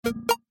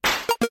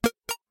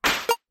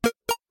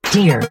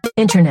Dear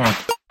Internet.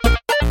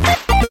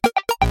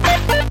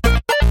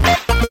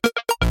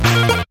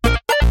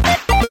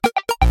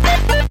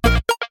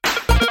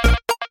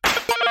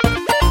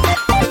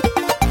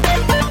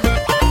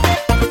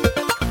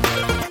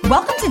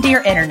 Welcome to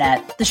Dear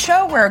Internet, the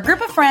show where a group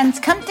of friends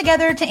come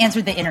together to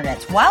answer the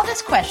internet's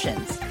wildest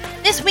questions.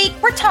 This week,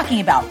 we're talking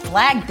about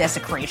flag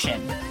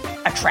desecration,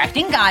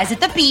 attracting guys at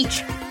the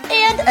beach,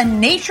 and a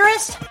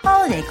naturist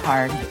holiday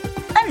card.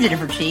 I'm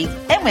Jennifer Cheek,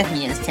 and with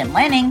me is Tim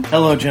Lanning.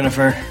 Hello,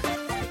 Jennifer.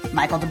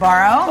 Michael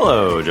DeBarro.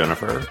 Hello,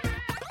 Jennifer.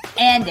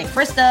 And Dick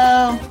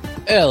Fristow.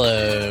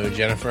 Hello,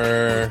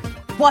 Jennifer.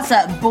 What's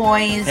up,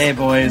 boys? Hey,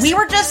 boys. We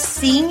were just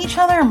seeing each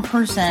other in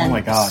person Oh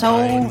my God, so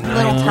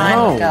little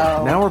time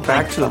ago. Now we're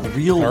back to the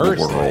real world.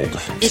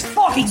 It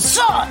fucking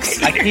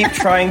sucks! I keep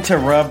trying to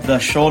rub the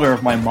shoulder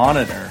of my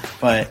monitor,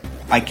 but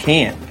I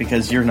can't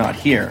because you're not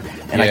here.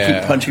 And I Yeah.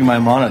 keep punching my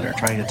monitor,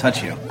 trying to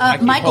touch you. I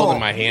keep Michael. holding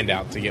my hand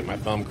out to get my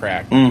thumb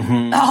cracked. Oh,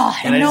 And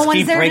I no just one's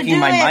keep there breaking to do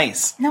my it.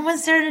 mice. No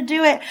one's there to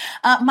do it.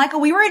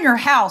 Michael, we were in your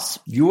house.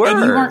 You were. And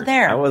you weren't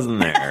there. I wasn't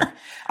there.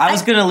 I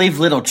was going to leave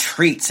little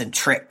treats and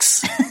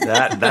tricks.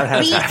 That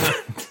has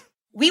happened.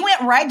 We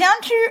went right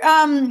down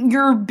to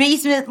your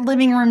basement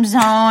living room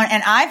zone,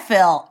 and I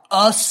fell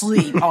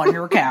asleep on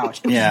your couch.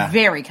 It was Yeah.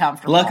 very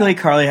comfortable. Luckily,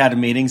 Carly had a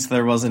meeting, so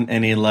there wasn't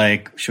any,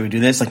 should we do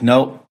this?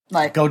 Nope.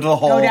 Go to the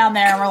hole. Go down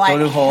there, and we're like, Go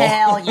to the hole.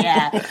 hell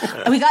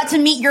yeah. We got to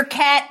meet your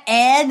cat,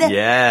 Ed.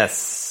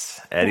 Yes.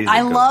 Eddie's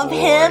I a good love boy.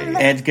 him.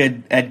 Ed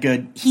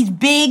good. He's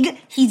big.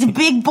 He's a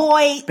big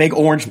boy. Big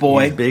orange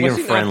boy. He's big Was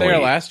and he not friendly. there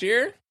last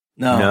year?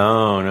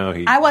 No. No.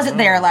 He I wasn't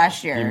there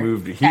last year. He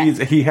moved.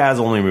 He has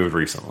only moved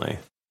recently.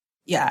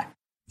 Yeah.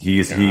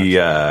 He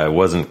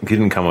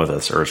didn't come with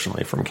us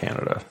originally from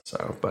Canada.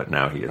 So, but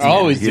now he is.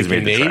 Oh, he's a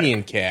made the trek.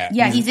 Canadian cat.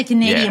 Yeah, he's a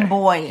Canadian yeah.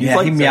 boy. Yeah,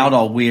 like he meowed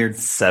all weird.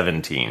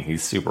 17.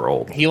 He's super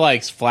old. He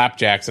likes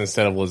flapjacks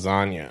instead of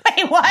lasagna.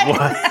 Wait, what?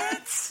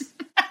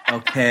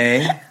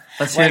 Okay.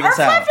 Let's hear Are this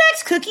out.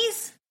 flapjacks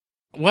cookies?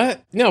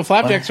 What? No,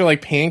 flapjacks are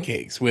like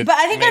pancakes with. But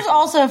I think there's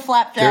also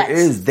flapjacks. There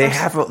is. They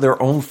have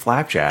their own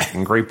flapjack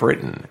in Great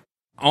Britain.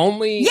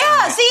 only.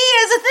 Yeah, see,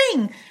 it's a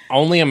thing.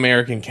 Only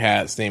American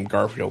cats named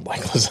Garfield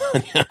like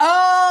lasagna.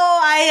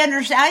 Oh, I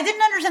understand. I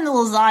didn't understand the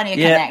lasagna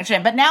Yeah.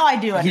 connection, but now I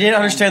do understand. You didn't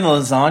understand the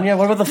lasagna?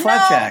 What about the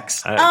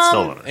flapjacks? I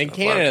still don't In know.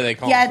 Canada, they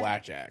call Yeah. them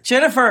flapjacks.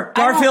 Jennifer,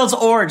 Garfield's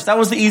orange. That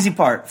was the easy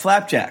part.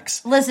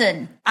 Flapjacks.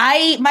 Listen,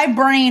 my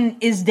brain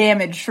is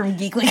damaged from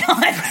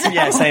GeeklyCon. So.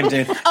 Yeah, same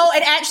dude. Oh,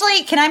 and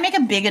actually, can I make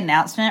a big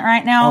announcement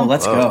right now? Oh,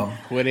 let's go.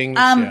 Quitting the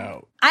show.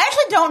 I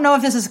actually don't know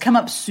if this has come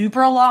up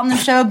super a lot on the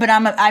show, but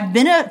I've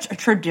been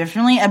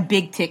traditionally a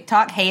big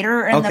TikTok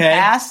hater in the Okay.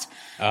 past.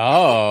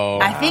 Oh.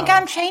 I think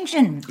I'm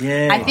changing.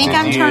 Yeah. I think Did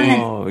I'm you-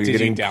 turning. Oh, you're Did you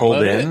getting download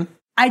pulled it? in?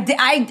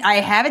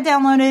 I have it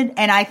downloaded,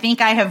 and I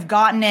think I have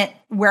gotten it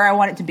where I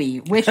want it to be,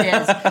 which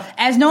is,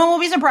 as no one will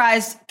be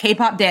surprised,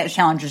 K-pop dance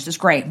challenges is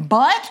great.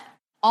 But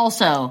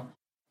also,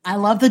 I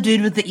love the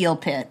dude with the eel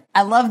pit.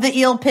 I love the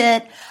eel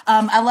pit.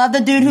 I love the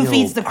dude who Eel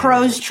feeds the pit.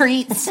 crows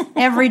treats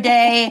every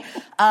day.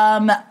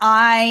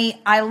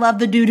 I love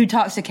the dude who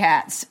talks to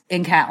cats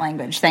in cat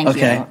language. Thank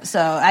Okay. you. So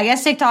I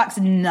guess TikTok's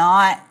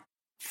not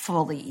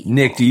fully.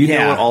 Nick, do you Yeah.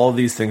 know what all of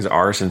these things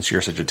are since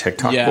you're such a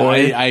TikTok Yeah,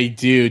 boy? I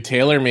do.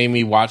 Taylor made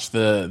me watch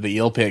the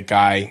eel pit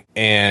guy,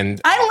 and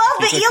I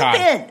love the eel TikTok,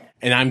 pit.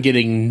 and I'm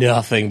getting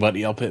nothing but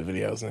eel pit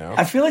videos now.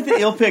 I feel like the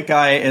eel pit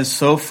guy is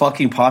so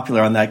fucking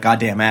popular on that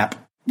goddamn app.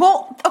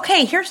 Well,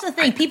 okay, here's the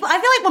thing. I feel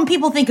like when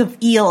people think of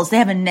eels, they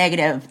have a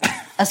negative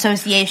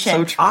association.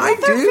 So true. I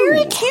They're do.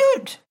 very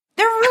cute.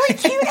 They're really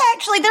cute,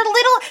 actually. They're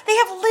little. They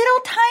have little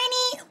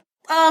tiny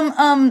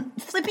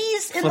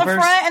flippies in the Flippers?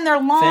 front, and they're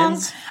long.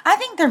 Fins? I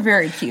think they're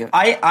very cute.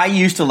 I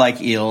used to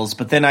like eels,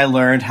 but then I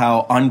learned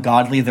how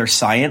ungodly their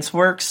science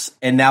works,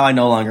 and now I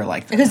no longer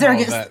like them. Because they're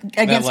Oh,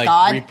 against like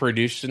God.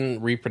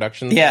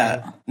 reproduction.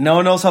 Yeah, no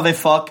one knows how they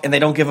fuck, and they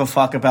don't give a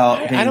fuck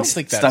about being don't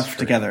think that's stuck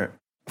true. together.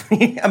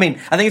 I mean,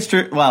 I think it's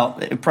true. Well,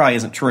 it probably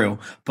isn't true,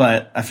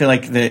 but I feel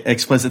like the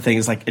explicit thing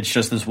is like it's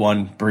just this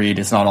one breed.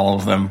 It's not all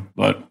of them.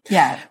 But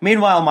Yeah.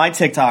 Meanwhile, my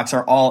TikToks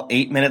are all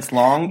 8 minutes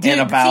long Dude,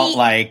 and about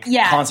see,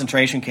 yeah.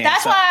 concentration camps.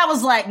 That's why I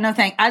was like, no,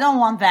 I don't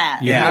want that.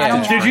 Yeah. I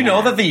don't Did want you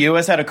know that. that the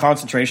U.S. had a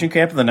concentration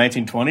camp in the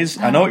 1920s?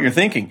 I know what you're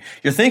thinking.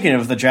 You're thinking it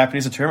was the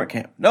Japanese internment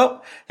camp.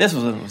 Nope. This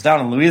was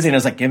down in Louisiana.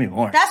 It's like, give me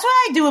more. That's what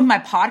I do with my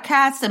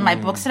podcasts and my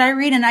books that I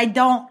read, and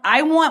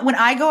when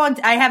I go on,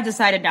 I have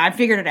decided now, I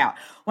figured it out.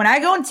 When I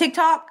go on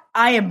TikTok,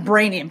 I am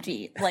brain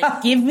empty.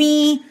 Like, give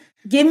me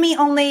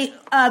only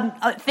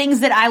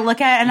things that I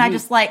look at, and I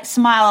just like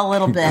smile a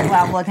little bit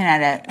while I'm looking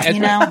at it. You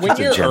know, when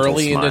you're gentle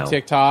early into smile.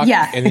 TikTok,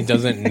 Yeah. and it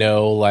doesn't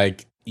know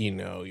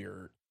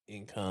your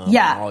income,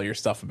 Yeah. and all your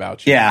stuff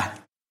about you. Yeah.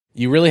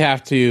 You really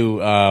have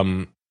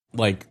to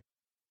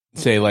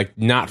say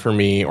not for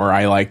me, or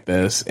I like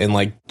this,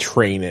 and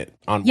train it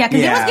on. yeah,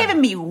 because it Yeah. was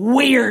giving me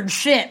weird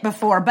shit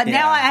before, but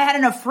now I had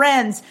enough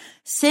friends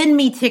send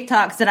me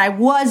TikToks that I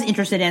was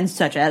interested in,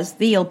 such as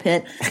the eel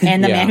pit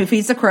and the Yeah. man who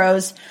feeds the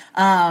crows.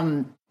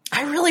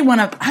 I really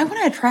want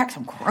to attract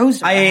some crows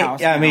to my house.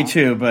 Yeah, now. me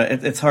too, but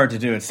it's hard to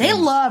do. They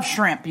love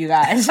shrimp, you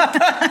guys.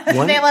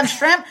 They love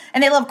shrimp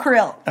and they love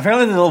krill.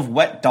 Apparently they love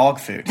wet dog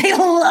food. They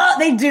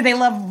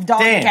love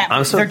dog and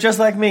cat food. They're just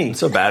like me. I'm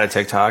so bad at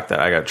TikTok that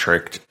I got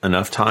tricked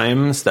enough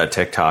times that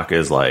TikTok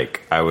is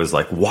like, I was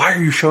like, why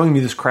are you showing me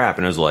this crap?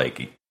 And it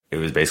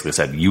was basically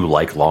said, you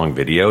like long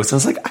videos. And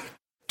it's like,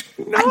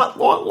 not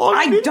long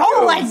I videos.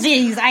 don't like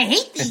these. I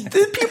hate these.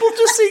 People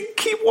just say,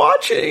 keep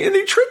watching, and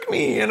they trick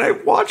me, and I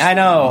watch. I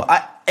know.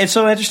 It's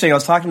so interesting. I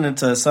was talking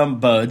to some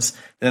buds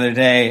the other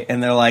day,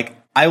 and they're like,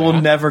 I will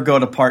never go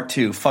to part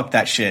 2. Fuck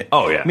that shit.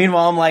 Oh, yeah.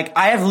 Meanwhile, I'm like,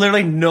 I have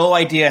literally no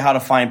idea how to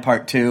find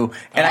part 2,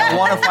 and I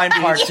want to find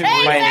part 2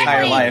 my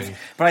entire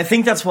life. But I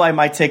think that's why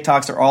my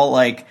TikToks are all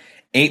like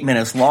 8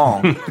 minutes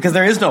long, because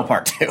there is no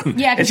part 2.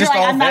 Yeah, because you're like,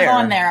 I'm not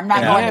going there. I'm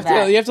not going to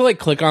that. You have to like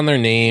click on their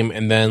name,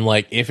 and then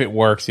like if it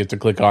works, you have to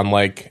click on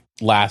like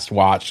last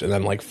watch, and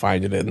then like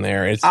find it in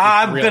there.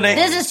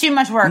 This is too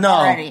much work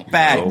already.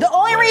 Bad. The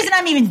only reason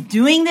I'm even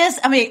doing this,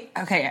 I mean,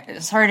 okay,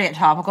 sorry to get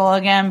topical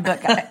again,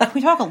 but can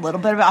we talk a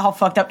little bit about how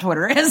fucked up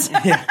Twitter is?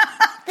 Yeah.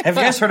 Have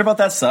you guys heard about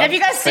that sub? Have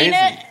you guys seen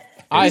it?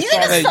 I you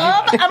think a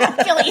sub? I'm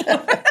gonna kill you.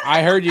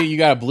 I heard you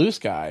got a Blue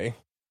Sky.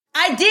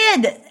 I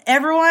did.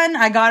 Everyone,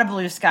 I got a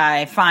Blue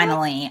Sky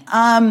finally.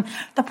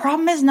 The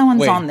problem is no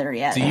one's on there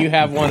yet. Do you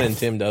have one and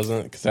Tim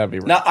doesn't? Because that'd be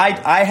No,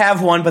 I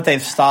have one, but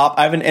they've stopped.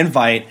 I have an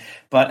invite,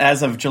 but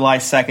as of July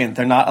 2nd,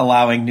 they're not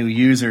allowing new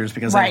users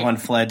because everyone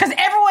fled.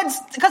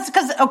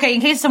 Because okay, in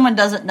case someone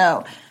doesn't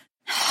know,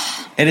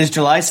 it is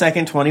July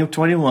 2nd,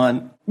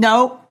 2021.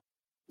 No,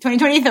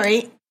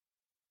 2023.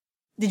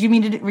 Did you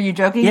mean to? Were you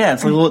joking? Yeah,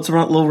 it's a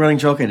little running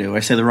joke I do. I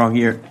say the wrong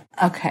year.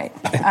 Okay,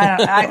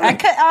 I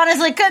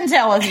honestly couldn't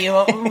tell with you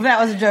if that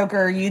was a joke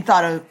or you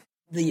thought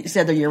you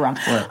said the year wrong.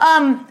 What?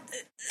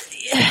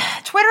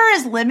 Twitter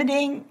is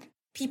limiting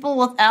people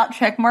without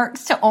check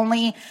marks to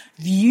only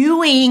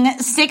viewing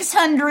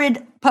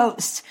 600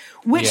 posts,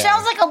 which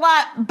sounds like a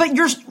lot, but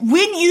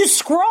when you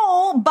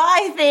scroll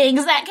by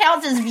things, that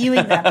counts as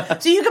viewing them.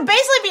 So you could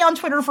basically be on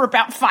Twitter for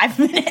about 5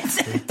 minutes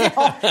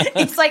until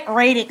it's like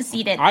rate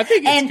exceeded. I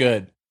think it's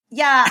good.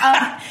 Yeah,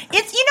 I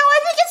think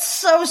it's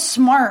so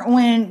smart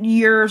when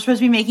you're supposed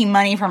to be making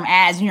money from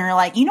ads and you're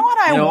like,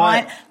 I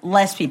want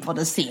less people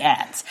to see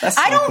ads. That's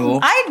so cool.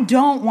 I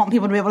don't want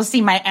people to be able to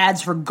see my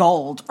ads for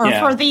gold or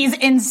for these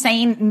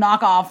insane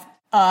knockoff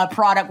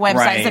product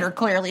websites that are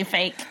clearly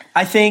fake.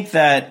 I think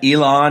that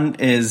Elon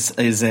is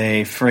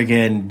a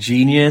friggin'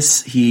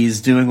 genius.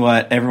 He's doing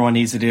what everyone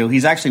needs to do.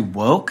 He's actually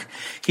woke.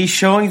 He's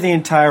showing the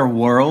entire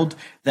world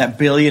that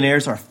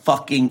billionaires are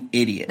fucking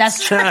idiots.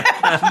 That's true.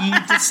 He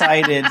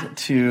decided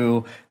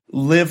to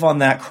live on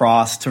that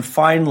cross to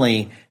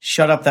finally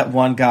shut up that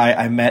one guy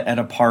I met at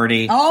a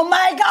party. Oh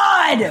my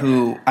God!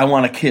 Who I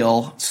want to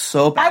kill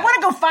so bad. I want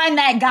to go find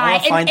that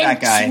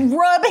guy and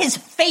rub his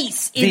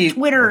face in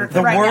Twitter.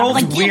 The right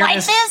world's now. Like,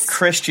 weirdest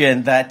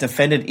Christian that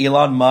defended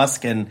Elon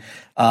Musk and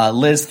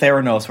Liz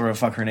Theranos, whatever the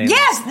fuck her name is.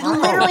 Yes, it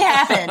literally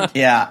happened.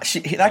 Yeah,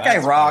 that guy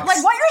rocks.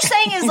 Like, what you're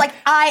saying is like,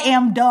 I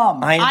am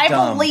dumb. I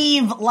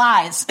believe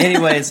lies.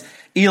 Anyways,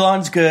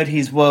 Elon's good.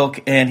 He's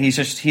woke, and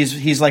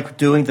he's like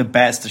doing the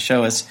best to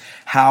show us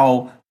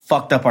how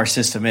fucked up our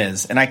system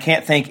is. And I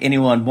can't thank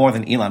anyone more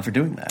than Elon for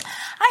doing that.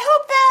 I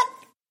hope that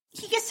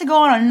he gets to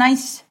go on a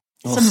nice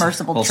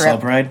submersible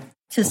trip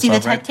to see the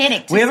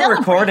Titanic. We haven't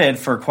recorded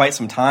for quite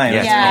some time.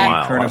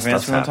 Yeah. Current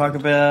events we want to talk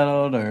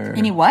about, or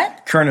any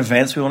what? Current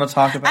events we want to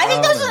talk about. I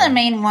think those are the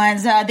main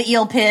ones. The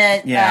eel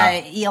pit,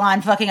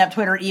 Elon fucking up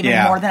Twitter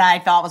even more than I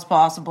thought was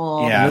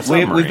possible. Yeah,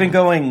 we've been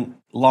going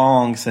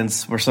long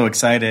since we're so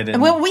excited.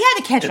 And well, we had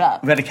to catch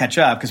up. We had to catch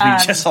up because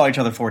we just saw each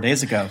other 4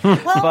 days ago.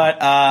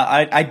 But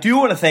I do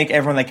want to thank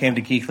everyone that came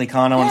to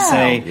GeeklyCon. I want to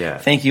say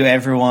thank you,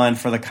 everyone,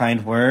 for the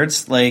kind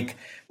words. Like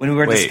when we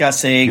were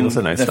discussing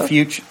the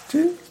future.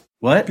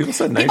 What? People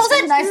said nice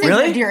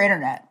things to your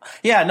internet.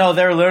 Yeah, no,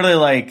 they're literally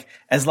like,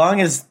 as long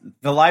as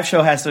the live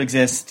show has to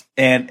exist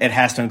and it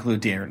has to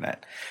include the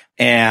internet.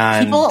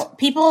 And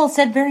people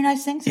said very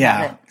nice things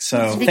about it.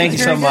 So thank you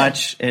so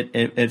much.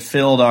 It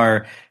filled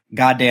our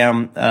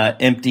goddamn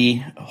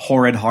empty,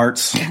 horrid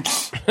hearts.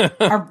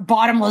 Our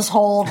bottomless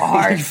hole of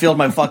hearts. You filled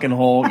my fucking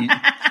hole.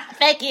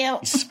 Thank you. You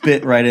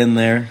spit right in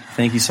there.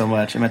 Thank you so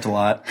much. It meant a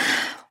lot.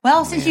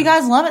 Well, since you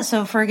guys love it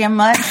so friggin'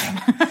 much.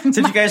 Since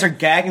you guys are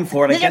gagging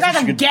for it, I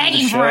guess you should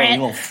gagging for it. You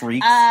little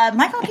freaks.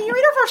 Michael, can you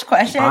read our first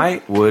question?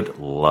 I would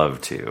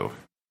love to.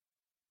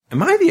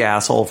 Am I the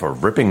asshole for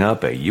ripping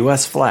up a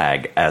U.S.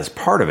 flag as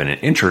part of an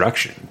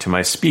introduction to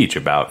my speech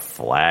about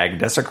flag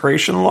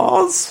desecration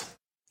laws?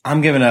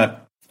 I'm giving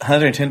a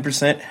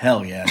 110%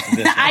 hell yeah to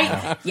this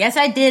Yes,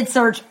 I did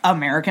search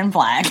American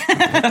flag.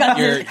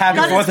 Happy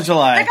 4th of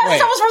July. Because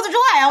it's almost 4th of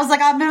July. I was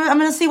like, I'm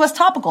going to see what's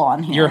topical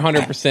on here. You're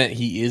 100%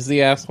 he is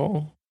the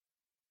asshole?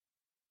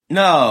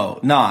 No,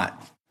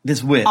 not.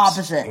 This whips.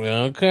 Opposite.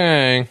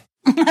 Okay.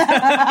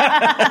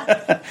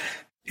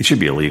 It should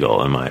be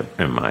illegal in my.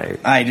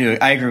 I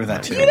agree with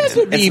that too.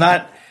 It's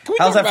not.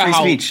 How's that free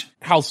speech?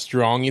 How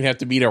strong you have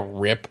to be to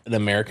rip an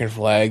American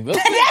flag?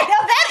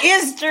 That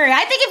That is true.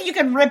 I think if you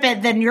can rip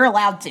it, then you're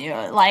allowed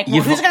to. Like,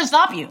 who's going to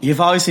stop you?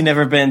 You've obviously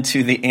never been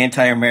to the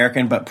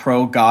anti-American but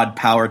pro-God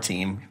power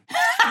team.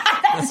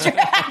 That's true.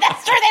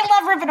 That's true. They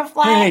love ripping a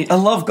flag. Hey, I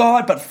love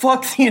God, but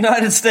fuck the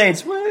United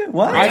States.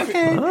 What?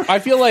 I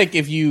feel like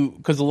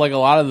because like a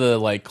lot of the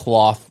like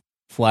cloth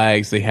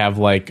flags, they have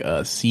like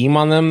a seam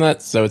on them.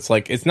 So it's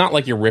like it's not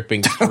like you're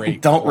ripping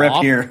straight. Don't rip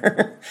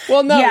here.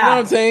 Well, no, you know what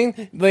I'm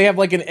saying? They have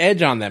like an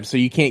edge on them, so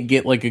you can't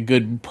get like a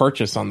good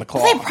purchase on the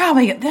cloth. They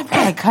probably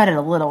cut it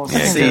a little to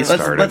get it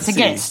started.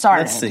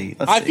 Let's see.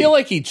 I feel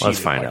like he cheated. Let's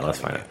find out.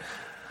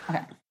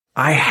 Okay.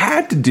 I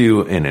had to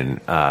do an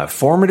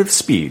formative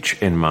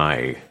speech in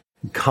my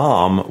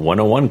COM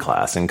 101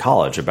 class in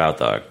college about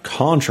the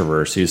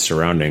controversies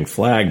surrounding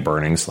flag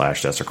burning /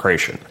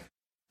 desecration.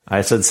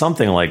 I said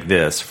something like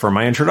this for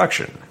my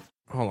introduction.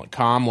 Hold on,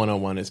 COM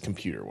 101 is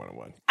computer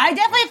 101. I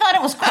definitely thought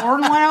it was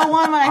Corn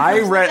 101 when I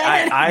first looked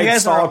at it. I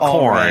saw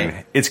Corn.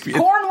 Right. It's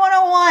Corn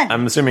 101.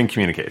 I'm assuming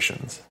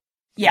communications.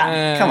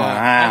 Yeah. Come on,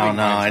 I don't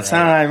know. It's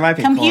not. It might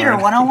be computer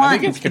Corn. 101. I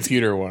think it's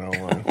computer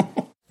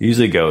 101.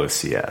 Usually go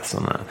CS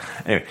on that.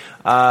 Anyway,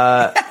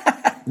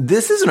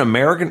 this is an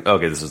American.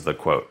 Okay, this is the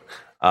quote.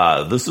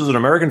 This is an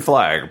American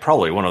flag,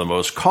 probably one of the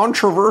most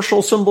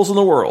controversial symbols in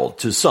the world.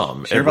 To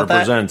some, it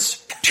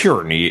represents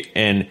tyranny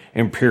and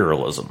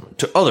imperialism.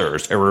 To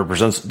others, it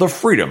represents the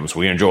freedoms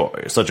we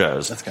enjoy, such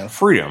as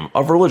freedom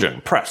of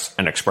religion, press,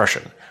 and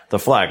expression. The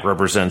flag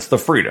represents the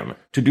freedom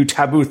to do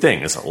taboo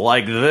things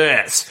like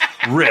this.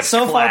 Rip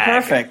so flag.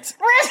 Far perfect.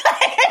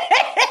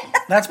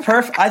 That's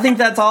perfect. I think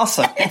that's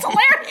awesome. It's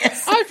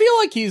hilarious. I feel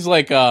like he's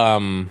like, I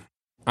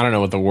don't know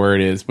what the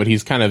word is, but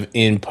he's kind of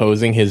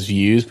imposing his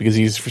views because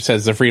he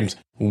says the freedoms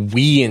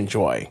we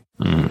enjoy.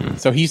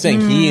 So he's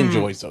saying he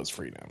enjoys those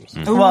freedoms.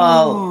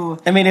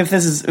 Well, I mean,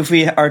 if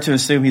we are to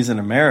assume he's in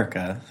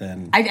America,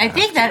 then I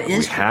think that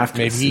is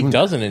maybe he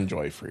doesn't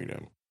enjoy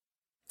freedom.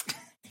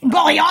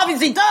 Well, he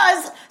obviously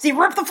does. So he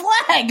ripped the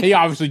flag. He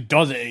obviously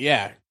doesn't.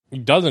 Yeah, he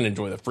doesn't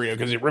enjoy the freedom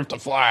because he ripped the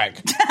flag.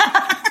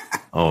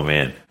 Oh,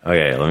 man.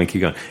 Okay, let me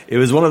keep going. It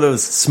was one of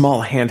those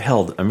small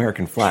handheld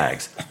American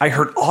flags. I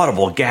heard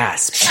audible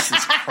gasps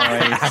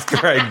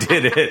after I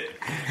did it.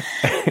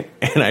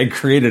 And I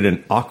created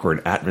an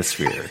awkward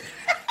atmosphere.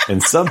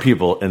 And some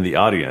people in the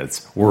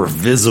audience were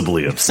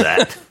visibly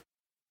upset.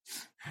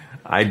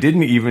 I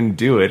didn't even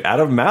do it out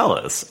of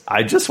malice.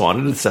 I just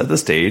wanted to set the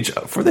stage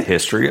for the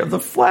history of the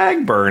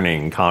flag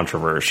burning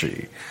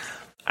controversy.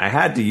 I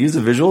had to use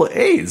a visual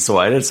aid, so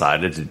I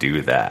decided to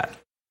do that.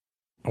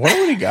 I wonder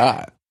what he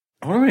got.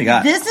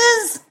 This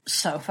is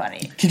so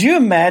funny. Could you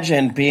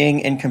imagine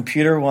being in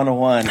Computer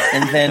 101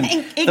 and then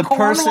the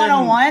person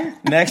 101?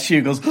 Next to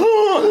you goes,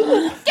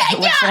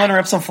 when someone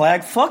rips a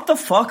flag, fuck the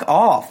fuck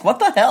off. What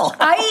the hell?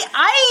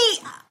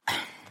 I'm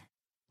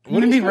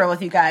going to be real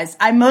with you guys.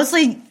 I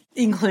mostly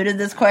included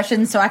this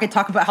question so I could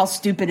talk about how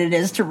stupid it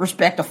is to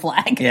respect a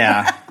flag.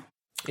 Yeah.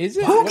 Is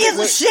it? Who gives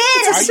a shit?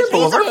 It's a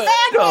symbol of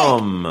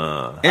freedom.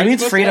 It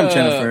means freedom,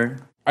 Jennifer.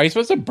 Are you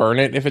supposed to burn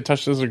it if it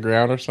touches the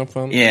ground or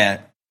something?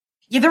 Yeah.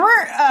 Yeah, there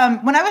were,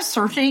 when I was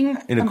searching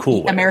in a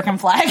cool American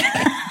flag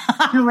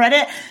on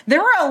Reddit, there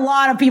were a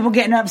lot of people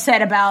getting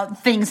upset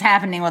about things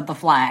happening with the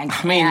flag.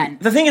 I mean,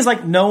 the thing is,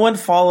 like, no one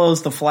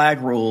follows the flag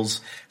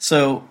rules,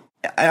 so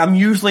I'm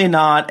usually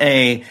not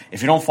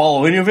if you don't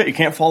follow any of it, you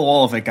can't follow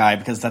all of it guy,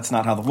 because that's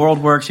not how the world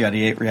works, yada,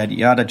 yada,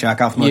 yada, jack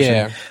off motion.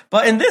 Yeah.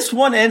 But in this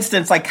one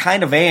instance, I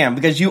kind of am,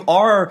 because you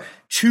are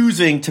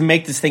choosing to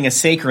make this thing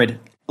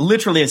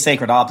literally a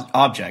sacred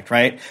object,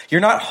 right? You're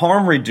not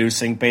harm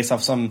reducing based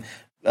off some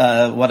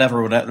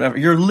whatever.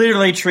 You're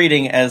literally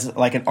treating as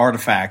like an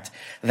artifact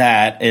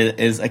that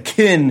is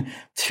akin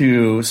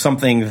to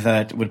something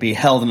that would be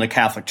held in the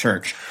Catholic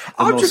Church.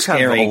 Objects have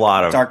a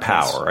lot of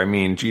power. I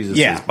mean,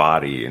 Jesus'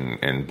 body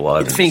and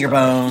blood. It's finger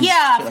bones.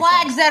 Yeah,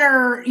 flags that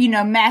are,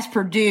 mass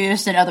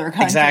produced in other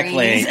countries.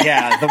 Exactly.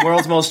 Yeah, the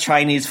world's most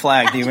Chinese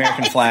flag, the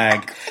American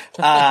flag.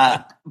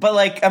 But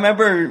like, I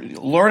remember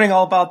learning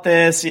all about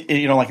this,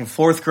 like in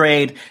fourth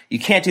grade, you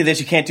can't do this,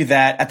 you can't do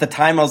that. At the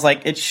time, I was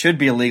like, it should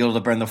be illegal to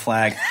burn the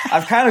flag.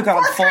 I've kind of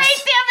gone fourth grade,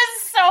 Sam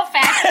is so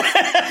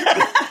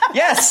fast.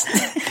 Yes.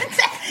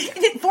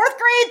 Fourth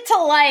grade to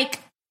like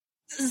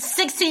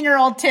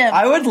 16-year-old Tim.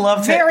 I would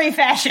love to. Very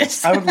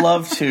fascist. I would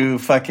love to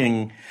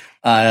fucking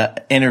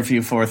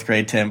interview fourth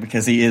grade Tim,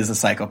 because he is a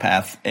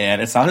psychopath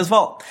and it's not his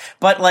fault.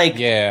 But like,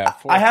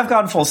 I have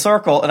gone full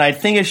circle, and I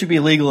think it should be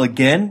illegal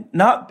again.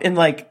 Not in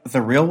like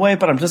the real way,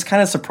 but I'm just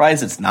kind of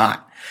surprised it's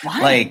not.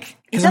 Why? Like,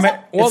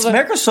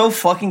 America's so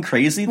fucking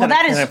crazy that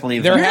I can't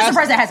believe it. I'm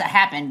surprised that hasn't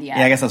happened yet.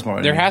 Yeah, I guess that's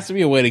more. There has to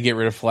be a way to get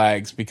rid of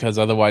flags, because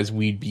otherwise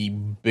we'd be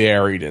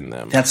buried in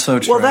them. That's so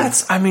true. Well,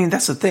 that's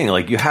the thing.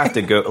 Like, you have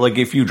to go. Like,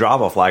 if you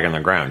drop a flag on the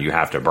ground, you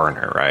have to burn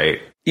it,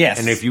 right? Yes.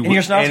 And if you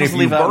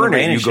burn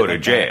it, you go to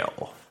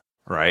jail,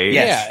 right?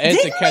 Yes. Yeah,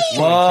 it's a catch-22.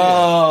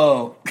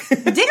 Whoa.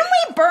 Didn't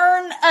we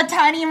burn a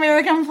tiny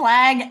American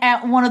flag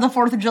at one of the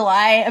 4th of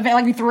July event?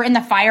 Like we threw it in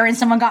the fire and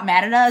someone got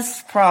mad at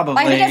us? Probably.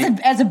 Like, I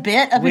think as a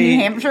bit up in New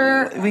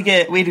Hampshire.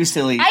 We do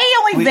silly.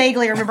 I only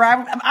vaguely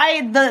remember.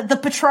 The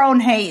Patron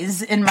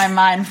haze in my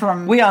mind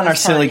from we on our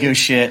silly goose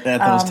shit at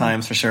those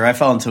times for sure. I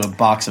fell into a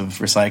box of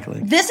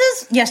recycling. This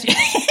is in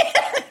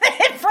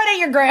front of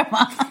your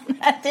grandma.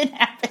 That did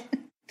happen.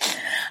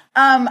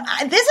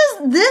 This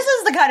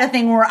is the kind of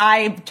thing where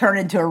I turn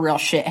into a real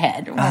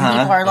shithead when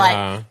people are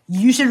like,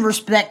 "You should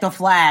respect the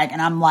flag,"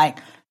 and I'm like,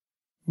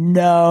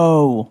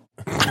 "No,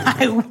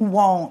 I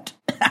won't."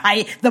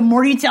 The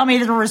more you tell me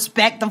to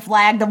respect the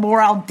flag, the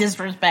more I'll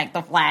disrespect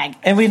the flag.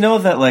 And we know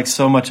that like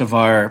so much of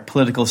our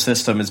political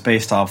system is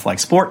based off like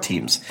sport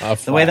teams.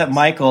 The way that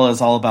Michael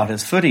is all about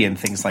his footy and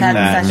things like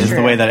that is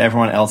the way that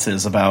everyone else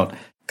is about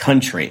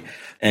country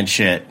and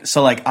shit.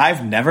 So like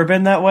I've never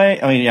been that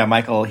way. I mean, yeah,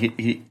 Michael,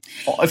 he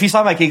if you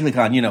saw my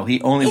GeeklyCon, you know,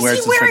 he only wears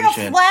his wearing a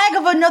shit. flag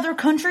of another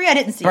country? I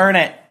didn't see Burn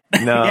it.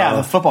 No. Yeah,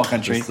 the football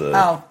country.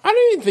 Oh. I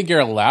don't even think you're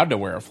allowed to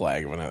wear a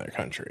flag of another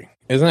country.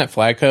 Isn't that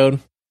flag code?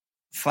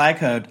 Flag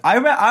code.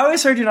 I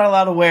always heard you're not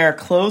allowed to wear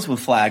clothes with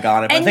flag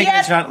on it, but I think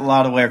you're not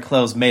allowed to wear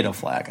clothes made of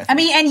flag. I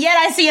mean, and yet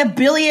I see a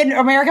billion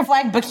American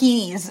flag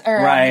bikinis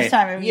around this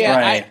time of year. Yeah,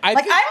 right.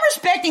 I'm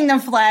respecting the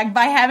flag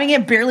by having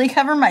it barely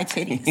cover my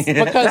titties.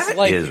 Because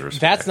like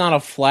that's not a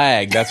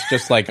flag. That's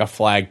just like a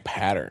flag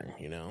pattern,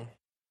 you know?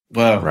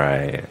 Whoa.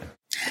 Right.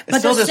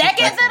 But the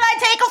second that I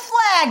take a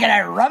flag and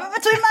I rub it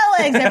between my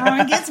legs,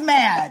 everyone gets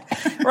mad.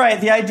 Right.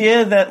 The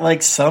idea that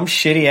like some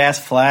shitty ass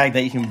flag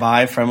that you can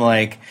buy from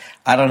like,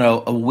 I don't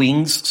know, a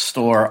wings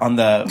store on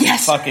the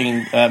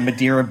fucking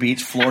Madeira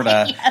Beach,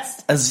 Florida,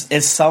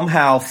 is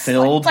somehow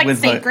filled with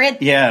sacred.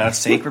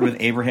 Sacred with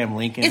Abraham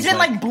Lincoln. Is it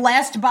like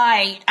blessed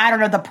by, I don't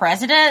know, the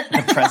president?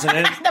 The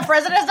president? The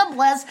president has to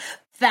bless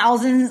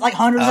thousands, like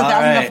hundreds of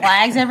thousands of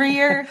flags every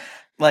year.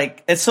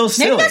 Like, it's so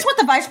silly. Maybe that's what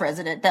the vice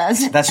president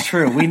does. That's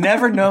true. We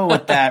never know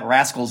what that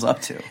rascal's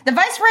up to. The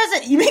vice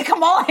president, you mean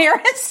Kamala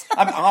Harris?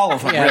 All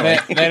of them, really.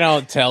 They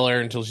don't tell her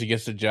until she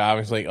gets the job.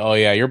 It's like, oh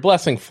yeah, you're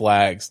blessing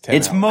flags.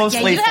 It's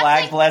mostly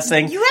flag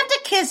blessing. You have to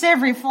kiss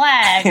every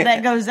flag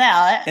that goes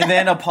out. And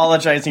then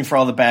apologizing for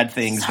all the bad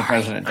things the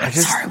president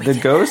does. The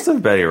ghost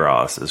of Betty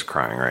Ross is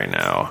crying right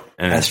now.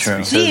 And that's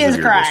true. She is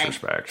crying.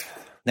 Disrespect.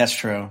 That's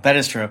true. That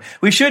is true.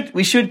 We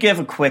should give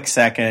a quick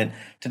second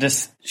to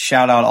just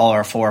shout out all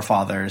our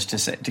forefathers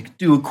to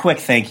do a quick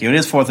thank you. It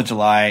is 4th of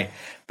July.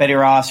 Betty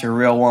Ross, you're a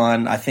real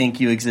one. I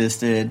think you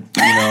existed.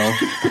 You know,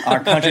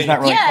 our country's not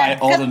really quite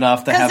old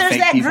enough to have fake people.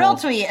 Because there's that drill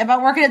tweet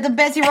about working at the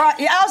Betsy Ross.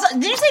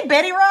 Did you say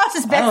Betty Ross?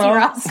 It's Betsy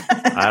Ross.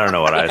 I don't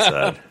know what I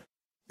said.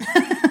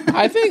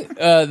 I think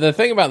the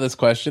thing about this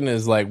question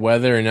is like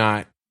whether or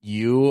not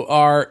you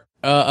are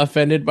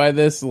offended by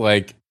this,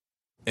 like.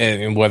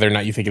 And whether or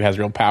not you think it has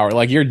real power,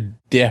 like you're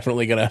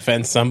definitely going to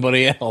offend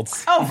somebody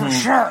else. Oh, for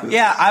sure.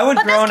 Yeah, I would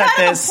groan at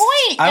this.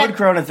 I would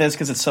groan at this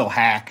because it's so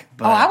hack.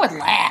 But I would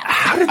laugh.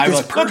 How did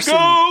this person,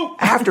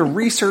 after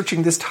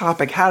researching this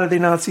topic, how did they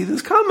not see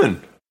this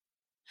coming?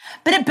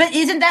 But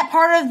isn't that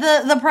part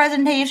of the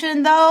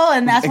presentation though?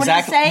 And that's what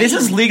he's saying. This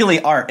is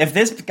legally art. If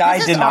this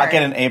guy did not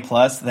get an A+,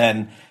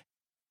 then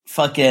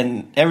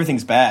fucking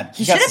everything's bad.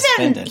 He should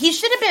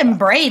have been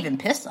brave and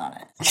pissed on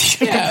it.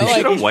 He should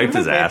have wiped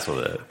his ass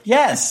with it.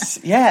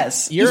 Yes. He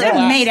should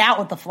have made out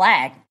with the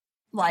flag,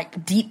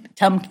 like deep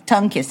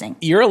tongue kissing.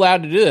 You're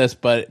allowed to do this,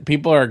 but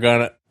people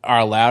are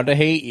allowed to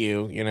hate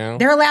you. You know,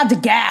 they're allowed to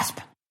gasp.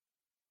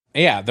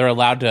 Yeah, they're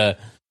allowed to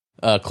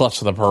clutch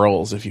the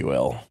pearls, if you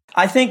will.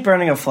 I think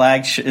burning a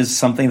flag is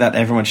something that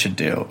everyone should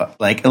do,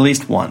 like at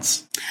least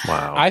once.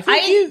 Wow.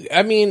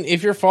 I mean,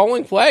 if you're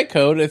following flag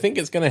code, I think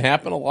it's going to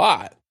happen a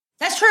lot.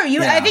 That's true.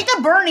 I think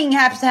the burning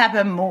has to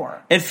happen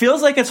more. It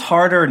feels like it's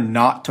harder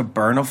not to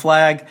burn a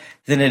flag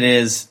than it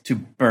is to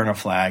burn a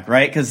flag,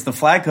 right? Because the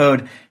flag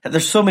code,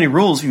 there's so many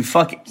rules. You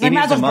fucking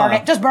might as well burn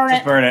it. Just burn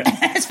it.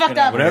 It's fucked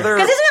up. Because isn't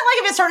it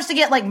like if it starts to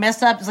get like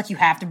messed up, it's like you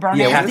have to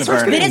burn it. You have to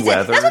burn it.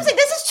 That's what I'm saying.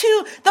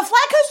 The flag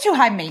code's too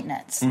high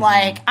maintenance. Mm-hmm.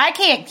 Like I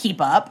can't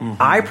keep up.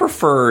 Mm-hmm. I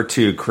prefer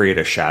to create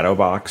a shadow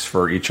box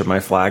for each of my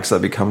flags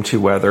that become too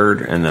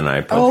weathered, and then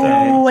I put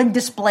them. And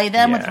display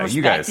them with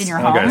respect in your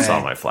home. You guys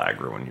saw my flag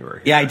room when you were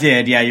here. Yeah, I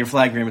did. Yeah, your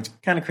flag room. It's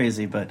kind of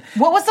crazy, but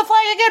what was the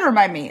flag again?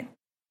 Remind me.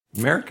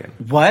 American.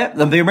 What?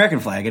 The American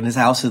flag in his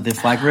house at the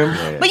flag room?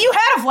 Yeah. But you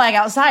had a flag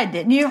outside,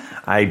 didn't you?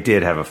 I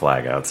did have a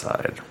flag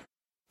outside.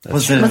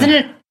 Wasn't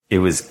it? It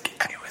was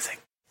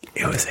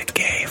a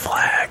gay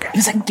flag. It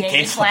was a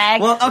gay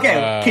flag? Well,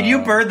 okay. Can you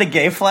burn the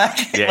gay flag?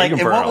 Yeah, like,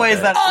 in what way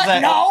is that?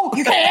 No,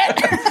 you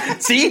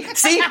can't. See?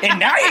 And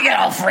now you get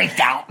all freaked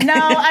out. No,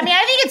 I mean,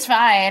 I think it's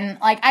fine.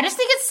 Like, I just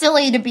think it's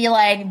silly to be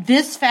like,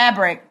 this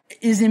fabric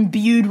is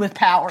imbued with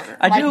power.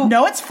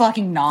 No, it's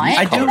fucking not.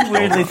 I do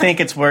weirdly think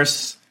it's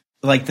worse.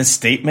 Like, the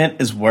statement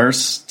is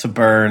worse to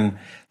burn,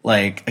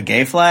 like, a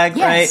gay flag,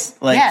 right?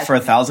 Like, for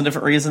 1,000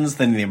 different reasons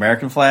than the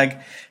American flag.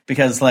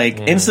 Because, like,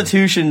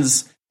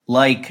 institutions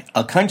like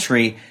a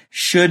country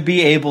should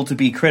be able to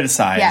be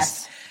criticized.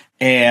 Yes.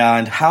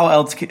 And how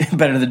else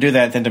better to do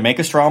that than to make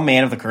a straw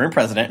man of the current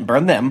president and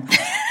burn them,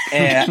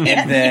 and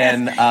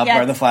then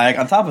burn the flag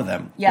on top of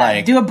them?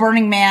 Yeah, do a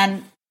Burning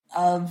Man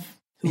of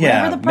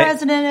whoever the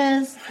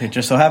president is. It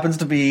just so happens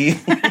to be.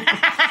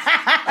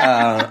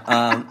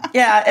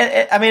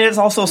 I mean, it's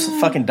also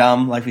fucking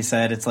dumb. Like we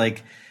said, it's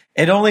like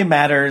it only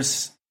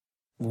matters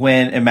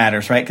when it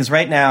matters, right? Because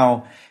right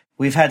now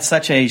we've had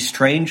such a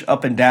strange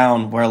up and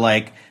down where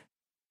like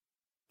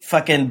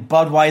fucking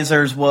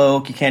Budweiser's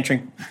woke. You can't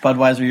drink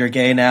Budweiser. You're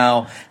gay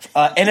now.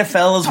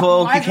 NFL is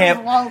woke.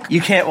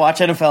 You can't watch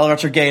NFL or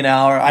you're gay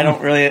now. Or I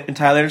don't really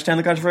entirely understand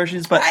the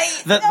controversies, but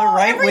the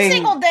right every wing,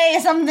 single day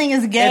something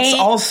is gay.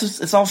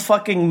 It's all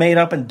fucking made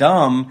up and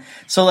dumb.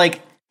 So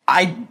like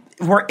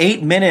we're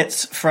 8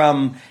 minutes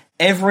from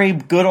every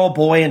good old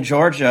boy in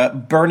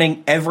Georgia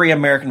burning every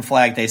American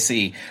flag they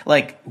see.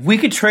 Like, we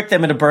could trick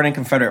them into burning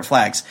Confederate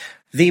flags.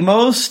 The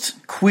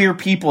most queer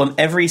people in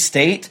every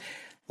state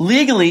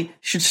legally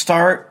should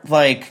start,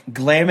 like,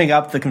 glamming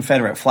up the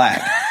Confederate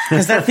flag.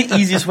 Because that's the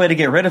easiest way to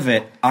get rid of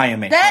it,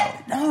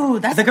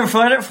 that's... The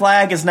Confederate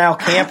flag is now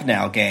camp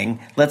now, gang.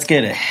 Let's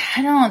get it.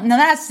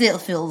 That still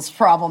feels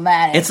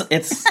problematic.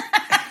 It's...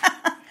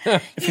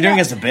 If you're doing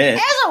it as a bit.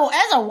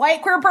 As a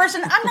white queer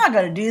person, I'm not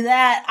going to do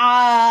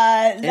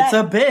that. It's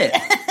a bit.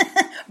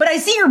 But I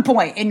see your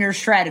point in your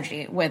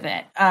strategy with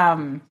it.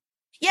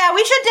 Yeah,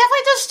 we should definitely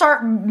just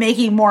start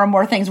making more and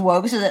more things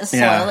woke so that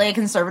slowly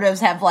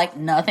conservatives have like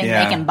nothing they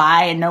can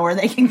buy and know where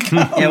they can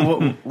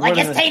go. Like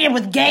it's tainted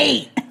with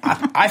gay.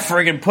 I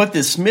friggin' put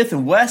this Smith &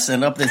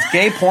 Wesson up this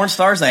gay porn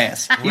star's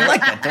ass. You like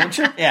that, don't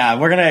you? Yeah,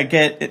 we're gonna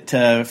get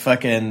to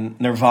fucking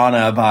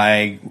Nirvana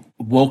by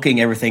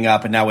woking everything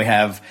up, and now we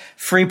have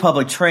free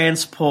public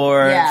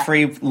transport,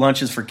 free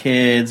lunches for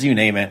kids, you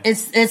name it.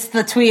 It's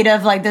the tweet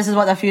of like, this is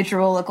what the future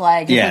will look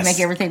like if we make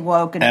everything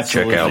woke. And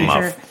check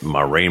out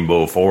my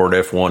rainbow Ford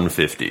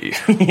F-150.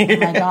 Oh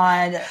my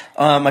god.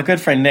 My good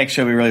friend Nick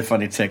showed me a really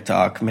funny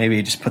TikTok.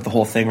 Maybe just put the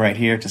whole thing right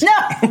here.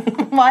 No.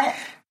 What?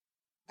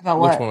 About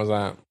what? Which one was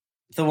that?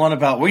 The one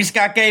about we just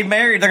got gay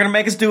married. They're gonna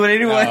make us do it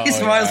anyway.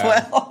 So might as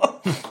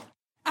well.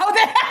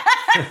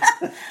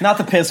 Not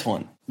the piss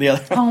one. The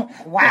other. Oh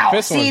wow!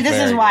 See, this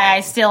is why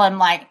I still am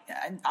like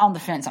on the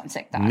fence on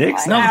TikTok.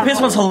 Nick's the piss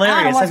one's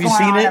hilarious. Have you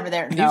seen it? Over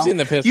there. No. You've seen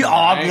the piss one,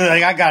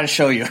 right? I gotta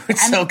show you.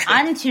 It's so good.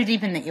 I'm too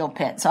deep in the eel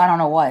pit, so I don't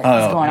know what's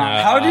going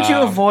on. How did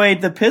you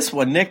avoid the piss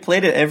one? Nick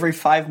played it every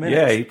 5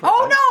 minutes.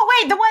 Yeah.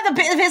 The one the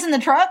piss in the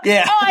truck.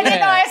 Yeah. Oh, I didn't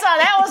know. I saw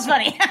that was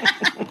funny.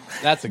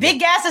 That's a Big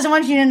Gas doesn't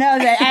want you to know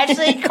that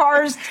actually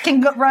cars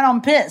can run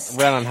on piss.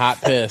 Run on hot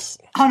piss.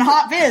 On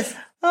hot piss.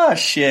 Oh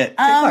shit!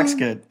 TikTok's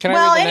good. Can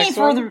I read the next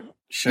one?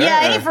 Sure. Yeah,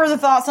 any further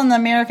thoughts on the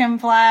American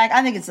flag?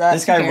 I think it's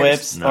this guy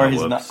whips, or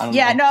he's not. I don't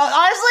know. No.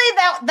 Honestly,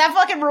 that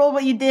fucking rule,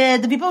 what you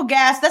did, the people who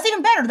gassed, that's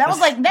even better. That was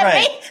like that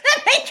made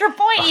your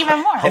point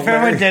even more. If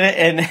everyone did it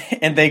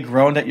and they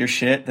groaned at your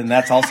shit, then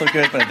that's also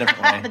good, but a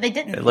different way. But they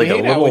didn't. Like a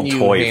little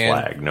toy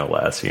flag, no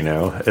less. You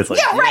know, it's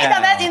like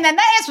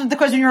that answers the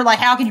question. You're like,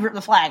 how can you rip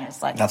the flag? And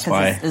it's like that's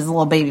why it's a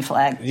little baby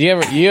flag. You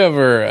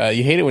ever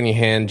you hate it when you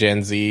hand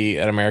Gen Z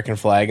an American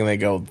flag and they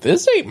go,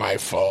 "This ain't my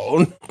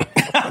phone."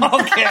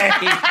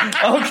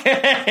 Okay. Oh,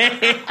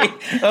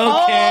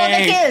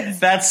 the kids.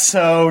 That's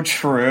so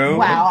true.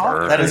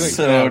 Wow. That is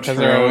so true. Because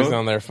they're always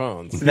on their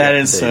phones. That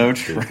is so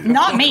true.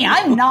 Not me.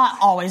 I'm not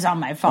always on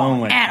my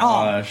phone at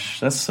all. Oh my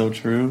gosh. That's so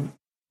true.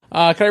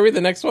 Can I read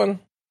the next one?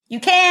 You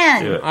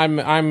can.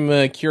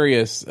 I'm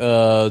curious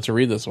to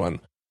read this one.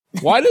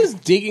 Why does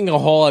digging a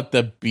hole at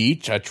the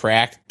beach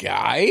attract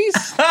guys?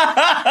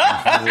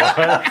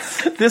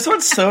 This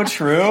one's so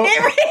true.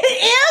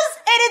 It is,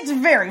 and it's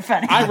very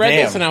funny. I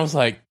read this and I was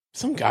like,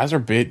 some guys are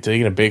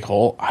digging a big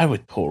hole. I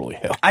would totally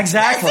help.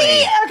 Exactly.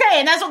 See, okay,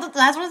 and that's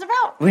what it's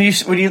about. When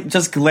you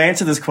just glance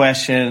at this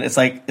question, it's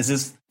like,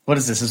 what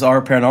is this? Is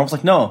our paranormal? It's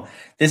like, no,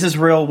 this is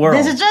real world.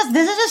 This is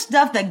just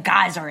stuff that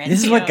guys are into.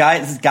 This is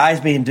guys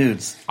being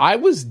dudes. I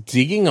was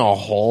digging a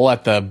hole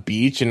at the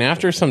beach, and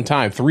after some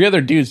time, 3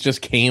 other dudes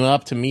just came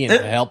up to me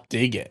and helped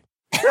dig it.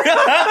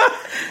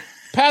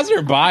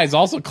 Passerbys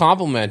also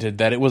complimented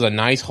that it was a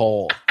nice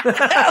hole.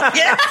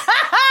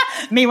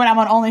 Me when I'm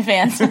on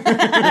OnlyFans.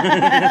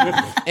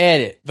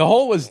 Edit. The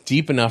hole was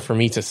deep enough for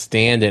me to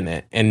stand in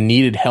it and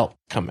needed help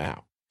come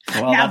out.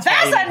 Well, now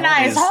that's a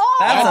nice hole.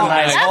 That's a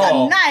nice hole. That's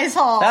a nice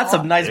hole. That's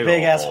a nice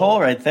big ass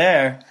hole right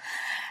there.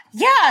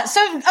 Yeah.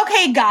 So,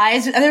 okay,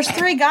 guys, there's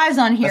 3 guys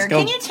on here.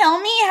 Can you tell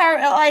me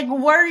how, like,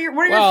 what are your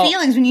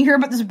feelings when you hear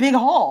about this big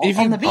hole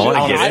on the beach?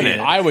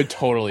 I would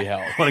totally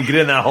help. I want to get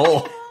in that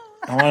hole.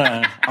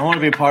 I want to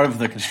be a part of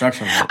the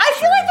construction. I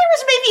feel like there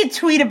was maybe a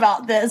tweet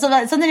about this,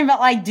 something about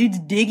like dudes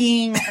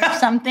digging or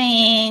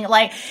something.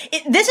 Like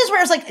this is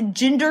where it's like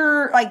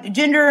gender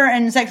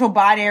and sexual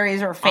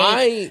binaries are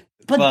fake.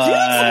 But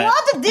dudes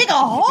love to dig a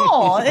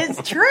hole.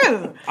 It's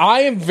true.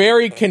 I am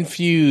very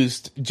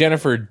confused,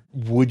 Jennifer.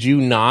 Would you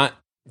not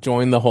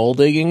join the hole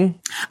digging?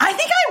 I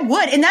think I I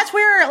would, and that's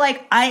where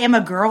like I am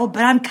a girl,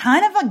 but I'm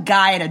kind of a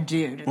guy and a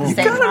dude. At the you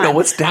same gotta time. know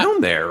what's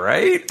down there,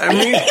 right? I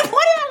mean,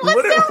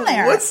 what's down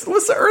there? What's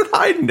the Earth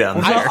hiding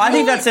down there? I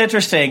think that's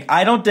interesting.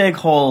 I don't dig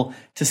hole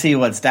to see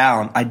what's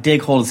down. I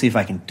dig hole to see if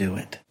I can do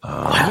it.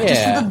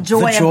 Just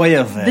the joy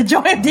of it. The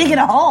joy of digging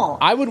a hole.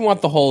 I would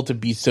want the hole to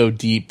be so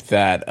deep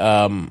that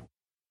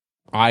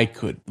I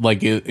could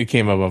like it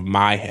came above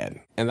my head.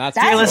 And that's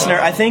dear listener,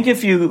 I think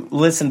if you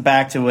listen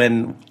back to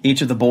when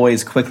each of the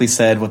boys quickly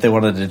said what they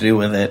wanted to do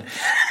with it,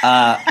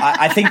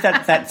 I think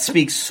that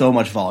speaks so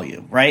much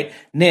volume, right?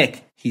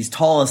 Nick, he's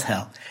tall as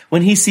hell.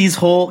 When he sees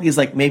hole, he's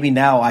like, maybe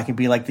now I can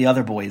be like the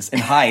other boys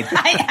and hide.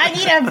 I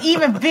need an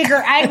even bigger.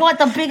 I want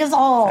the biggest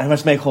hole. I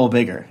must make hole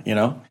bigger, you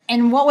know?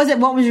 And what was it?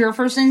 What was your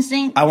first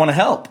instinct? I want to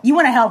help. You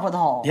want to help with the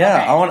hole.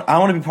 Yeah, okay. I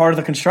want to be part of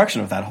the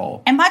construction of that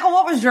hole. And Michael,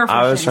 what was your first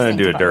instinct? I was trying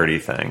to do a dirty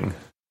thing.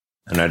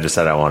 And I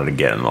decided I wanted to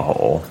get in the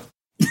hole.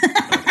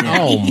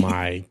 Oh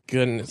my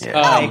goodness. Yeah.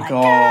 Oh my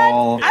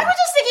God. I was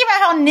just thinking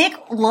about how Nick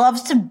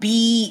loves to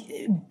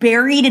be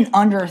buried in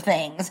under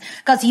things.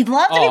 Because he'd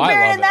love to be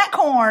buried in that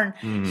corn.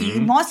 Mm-hmm. He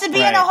wants to be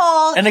in a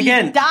hole. And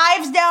again, he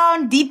dives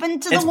down deep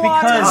into the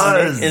water.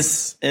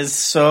 Because Nick is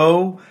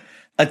so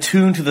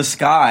attuned to the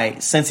sky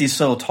since he's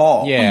so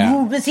tall.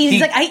 Yeah. But see,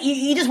 he's like,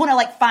 you just want to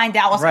like find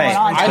out what's going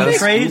on. I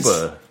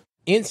think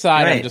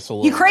inside, I'm just a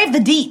little. You crave the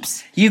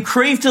deeps. You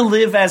crave to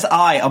live as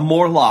a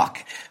Morlock,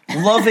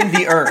 loving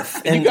the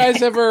earth. And you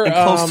guys ever and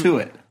close to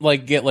it,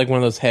 like get like one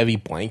of those heavy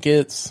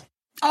blankets?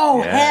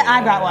 Oh,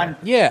 I got one.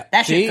 Yeah,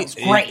 that shit feels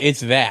great.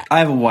 It's that. I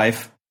have a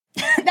wife.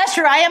 That's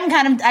true.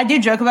 I do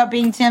joke about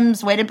being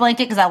Tim's weighted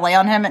blanket because I lay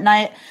on him at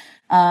night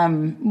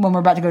when we're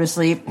about to go to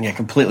sleep. Yeah,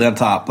 completely on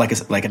top, like a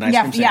nice cream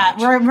sandwich. Yeah,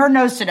 we're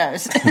nose to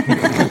nose.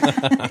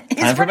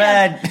 Time for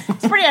bed.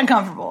 It's pretty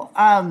uncomfortable.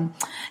 What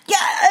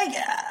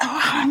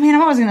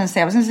was I going to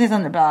say? I was going to say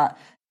something about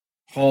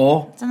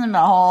hole. Something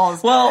about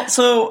holes. Well,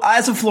 so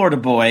as a Florida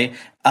boy,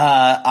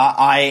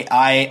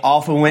 I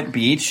often went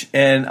beach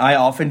and I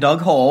often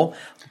dug hole.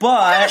 But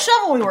what kind of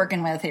shovel are we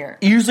working with here?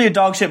 Usually a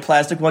dog shit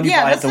plastic one you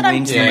buy at the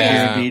wings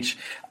at the beach.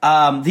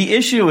 The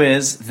issue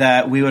is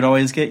that we would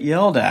always get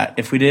yelled at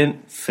if we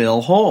didn't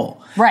fill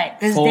hole. Right,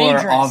 it's for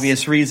dangerous.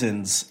 obvious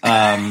reasons.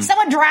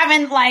 Someone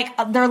driving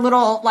like their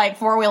little like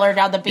 4-wheeler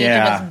down the beach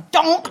and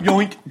just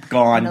yoink,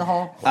 gone. Into the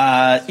hole.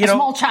 A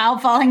small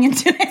child falling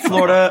into it.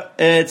 Florida,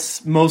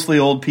 it's mostly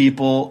old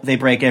people. They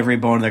break every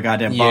bone in their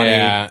goddamn body.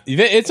 Yeah,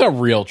 it's a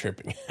real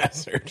tripping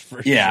hazard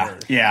for sure.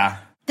 Yeah.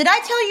 Did I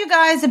tell you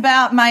guys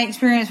about my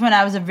experience when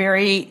I was a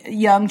very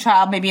young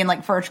child, maybe in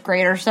like first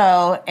grade or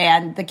so,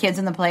 and the kids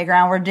in the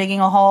playground were digging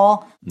a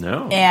hole?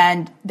 No.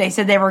 And they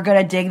said they were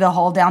going to dig the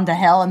hole down to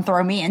hell and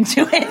throw me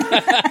into it.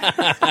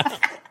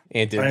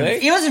 And did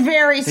they? It was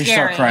very scary. They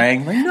start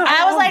crying. Like, no.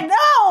 I was like, no,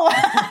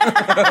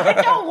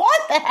 I don't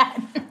want that.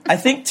 I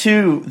think,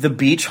 too, the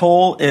beach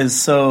hole is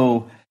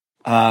so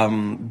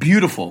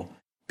beautiful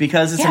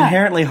because it's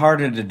inherently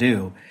harder to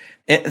do.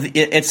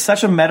 It's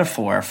such a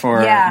metaphor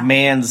for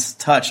man's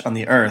touch on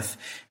the earth.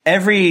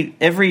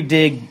 Every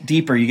dig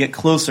deeper, you get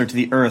closer to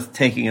the earth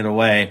taking it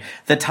away.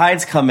 The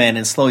tides come in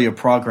and slow your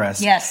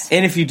progress. Yes.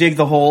 And if you dig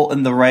the hole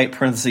in the right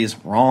parentheses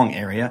wrong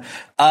area,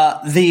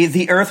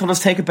 the earth will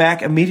just take it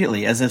back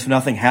immediately as if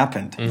nothing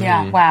happened. Mm-hmm.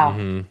 Yeah. Wow.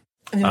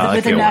 Mm-hmm.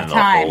 With enough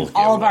time,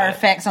 all of our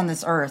effects on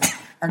this earth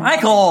are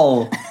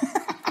Michael.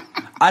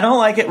 I don't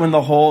like it when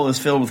the hole is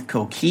filled with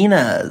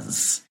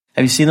coquinas.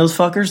 Have you seen those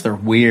fuckers? They're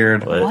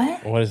weird.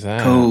 What is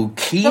that?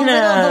 Coquinas.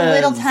 The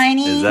little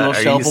tiny. Is that,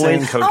 are you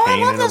saying cocaine? Oh, I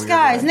love those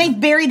guys. And they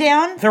bury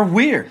down. They're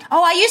weird.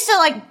 Oh, I used to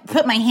like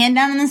put my hand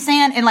down in the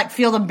sand and like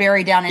feel them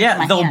bury down into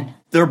my hand.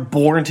 They're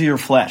bored into your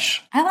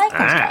flesh. I like those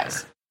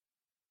guys.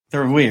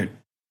 They're weird.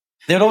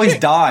 They'd always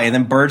die, and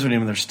then birds would eat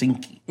them. They're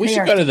stinky. We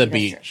should go to the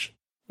beach.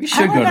 We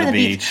should go to the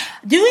beach.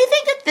 Do we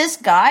think that this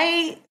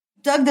guy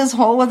dug this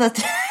hole with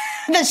the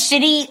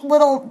shitty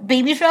little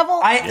baby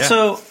shovel?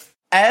 So,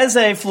 as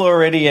a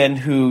Floridian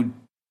who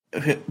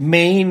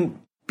main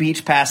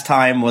beach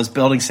pastime was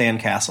building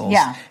sandcastles,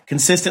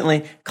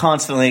 consistently,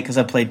 constantly, because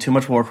I played too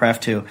much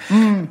Warcraft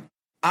 2,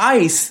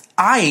 I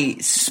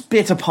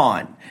spit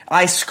upon,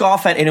 I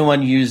scoff at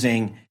anyone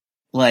using,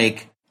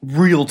 like,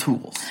 real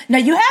tools. No,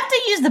 you have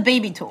to use the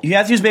baby tool. You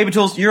have to use baby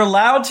tools. You're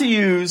allowed to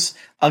use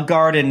a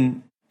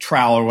garden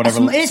trowel or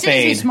whatever. It has to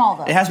be small,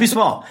 though. It has to be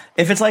small.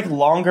 If it's like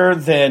longer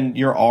than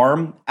your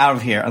arm, out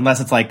of here.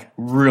 Unless it's like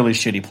really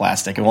shitty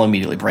plastic, it will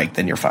immediately break.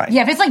 Then you're fine.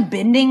 Yeah, if it's like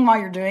bending while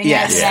you're doing it,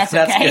 that's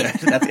okay.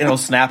 Good. It'll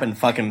snap and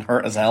fucking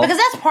hurt as hell. Because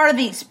that's part of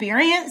the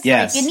experience.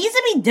 Yes, like, it needs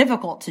to be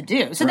difficult to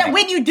do, so that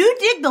when you do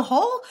dig the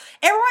hole,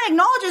 everyone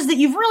acknowledges that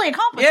you've really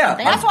accomplished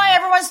something. That's why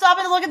everyone's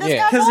stopping to look at this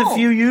guy's hole. Because if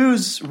you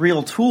use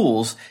real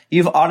tools,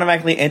 you've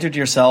automatically entered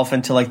yourself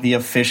into like the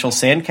official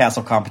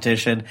sandcastle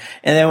competition,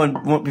 and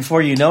then when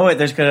before you know it,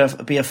 there's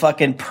gonna be a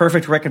fucking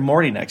perfect Rick and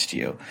Morty next to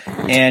you,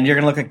 and you're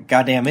gonna look like a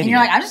goddamn idiot. And you're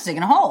like, I'm just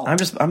digging a hole. I'm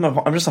just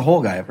a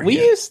hole guy over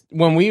here.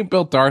 When we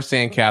built our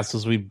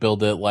sandcastles, we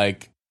built it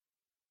like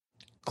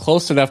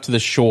close enough to the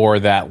shore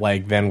that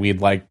like then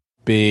we'd like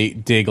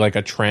dig like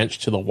a trench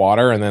to the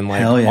water, and then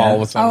like all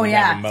of a sudden we'd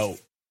have a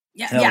moat.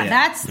 Yeah,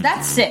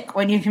 that's sick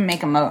when you can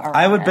make a moat.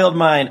 I would build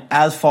mine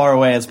as far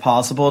away as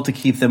possible to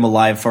keep them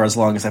alive for as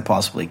long as I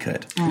possibly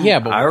could. Yeah,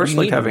 but I always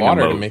like having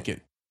water to make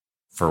it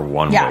for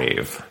one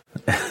wave,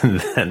 and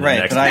then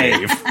the next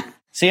wave.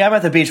 See, I'm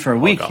at the beach for a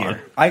week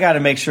here. I got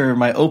to make sure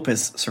my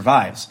Opus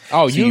survives.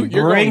 Oh, so you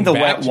bring the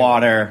wet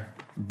water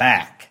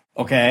back,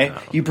 okay?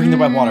 You bring the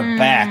wet water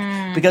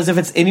back. Because if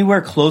it's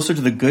anywhere closer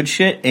to the good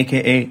shit,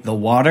 a.k.a. the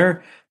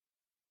water,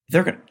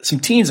 some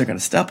teens are going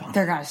to step on it.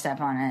 They're going to step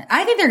on it.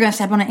 I think they're going to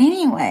step on it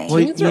anyway.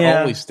 Teens are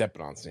always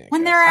stepping on sandcastles.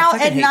 When they're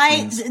out at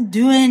night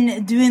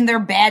doing their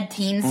bad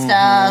teen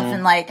stuff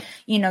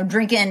and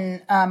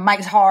drinking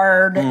Mike's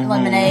Hard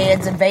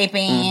lemonades and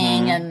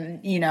vaping and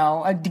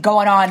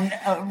going on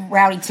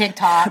rowdy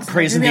TikToks,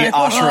 praising the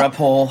Ashura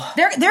pole.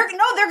 They're going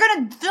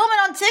to film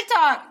it on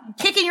TikTok,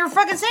 kicking your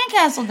fucking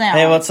sandcastle down.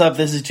 Hey, what's up?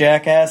 This is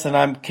Jackass, and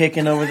I'm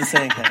kicking over the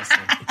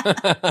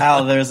sandcastle.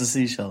 Ow, there's a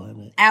seashell in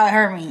it. Ow, it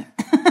hurt me.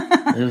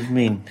 It was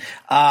mean.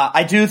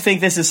 I do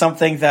think this is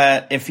something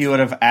that if you would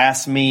have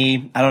asked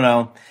me, I don't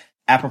know,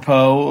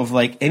 apropos of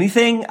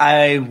anything,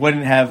 I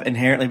wouldn't have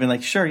inherently been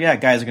like, sure, yeah,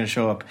 guys are going to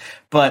show up.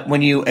 But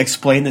when you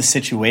explain the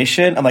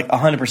situation, I'm like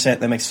 100%.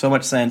 That makes so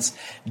much sense.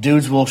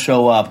 Dudes will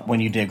show up when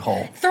you dig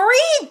hole. 3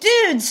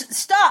 dudes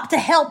stop to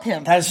help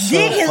him. That's so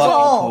dig his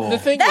hole. Cool. The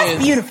thing that's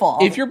is, beautiful.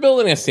 If you're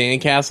building a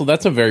sandcastle,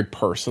 that's a very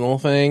personal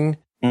thing.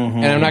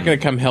 And I'm not going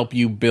to come help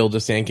you build a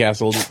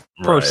sandcastle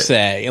per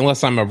se,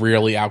 unless I'm a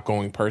really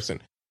outgoing person.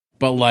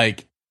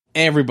 But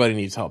everybody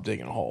needs help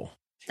digging a hole.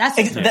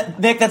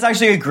 Nick, that's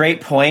actually a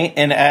great point.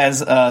 And as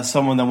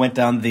someone that went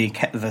down the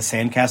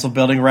sandcastle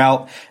building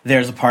route,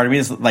 there's a part of me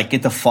that's like,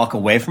 get the fuck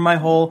away from my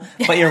hole.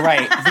 But you're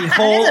right. The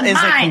hole is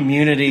a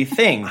community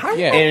thing.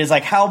 It is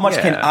like, how much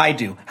can I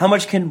do? How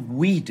much can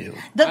we do?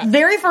 The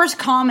very first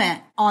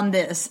comment on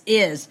this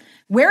is,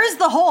 where is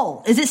the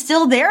hole? Is it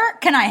still there?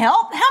 Can I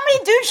help? How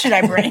many dudes should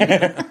I bring?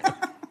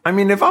 I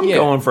mean, if I'm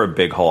going for a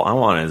big hole, I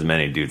want as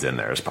many dudes in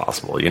there as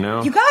possible, You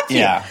got to.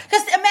 Yeah.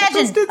 Because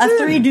imagine a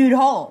 3-dude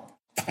hole.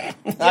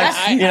 Don't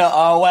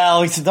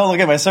look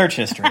at my search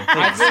history.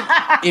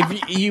 I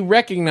think if you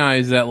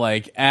recognize that,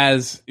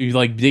 as you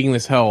digging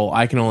this hole,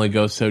 I can only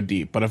go so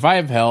deep. But if I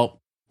have help,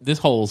 this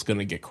hole is going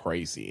to get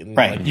crazy. And,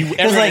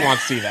 everyone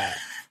wants to see that.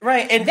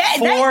 Right, and that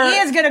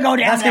is going to go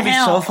down. That's going to be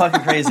so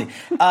fucking crazy.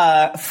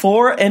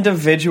 4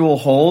 individual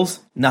holes,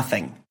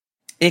 nothing.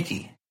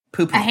 Icky,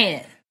 poopy. I hate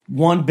it.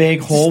 1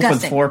 big hole for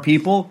 4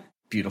 people,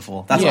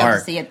 beautiful. That's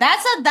art. See it.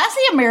 That's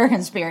the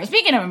American spirit.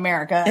 Speaking of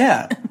America,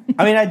 yeah.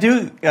 I mean, I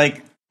do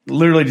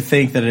literally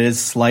think that it is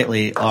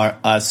slightly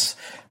us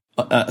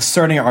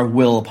asserting our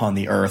will upon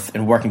the earth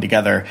and working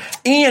together.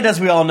 And as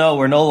we all know,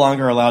 we're no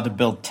longer allowed to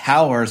build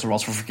towers, or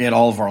else we'll forget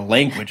all of our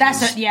languages.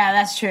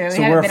 That's true.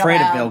 So we're afraid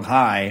to build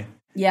high.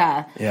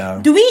 Yeah.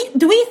 Do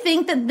we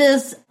think that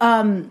this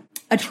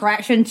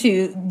attraction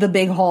to the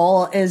big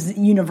hole is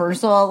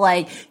universal?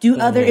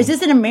 Is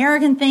this an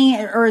American thing,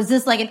 or is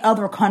this in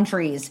other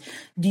countries?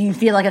 Do you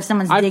feel like if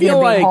someone's digging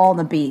a big hole on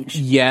the beach?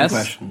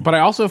 Yes, but I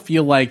also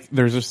feel like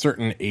there's a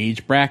certain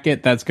age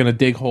bracket that's going to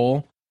dig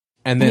hole.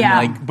 And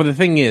then but the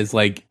thing is,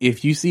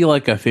 if you see a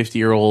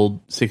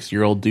 50-year-old,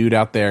 60-year-old dude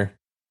out there,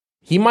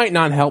 he might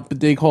not help the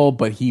dig hole,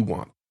 but he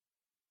wants.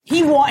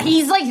 He's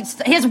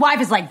his wife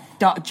is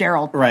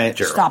Gerald. Right.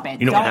 Stop it.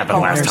 You know what happened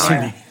last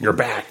time. You're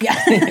back. Yeah.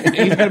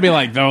 He's going to be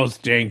like, those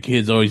dang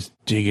kids always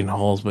digging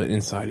holes, but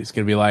inside he's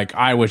going to be like,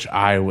 I wish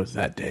I was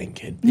that dang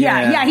kid.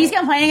 Yeah. He's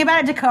complaining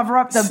about it to cover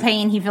up the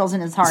pain he feels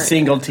in his heart.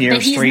 Single tear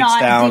streaks down.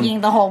 He's not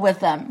digging the hole with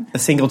them. A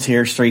single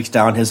tear streaks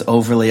down his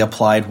overly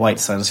applied white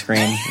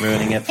sunscreen,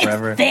 ruining it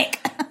forever. It's thick.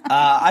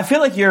 I feel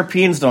like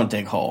Europeans don't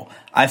dig hole.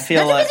 I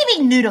feel like they're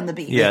being nude on the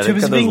beach. Yeah, they've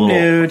got those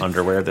little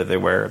underwear that they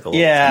wear.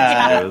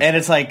 And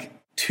it's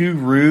too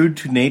rude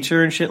to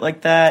nature and shit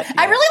like that.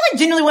 I really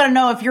genuinely want to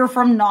know, if you're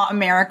from not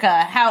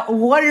America,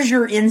 what is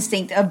your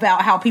instinct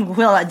about how people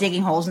feel about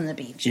digging holes in the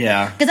beach?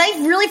 Yeah, because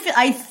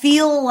I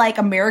feel like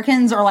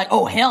Americans are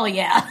oh hell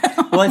yeah.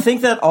 Well, I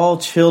think that all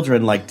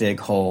children dig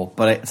hole,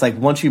 but it's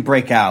once you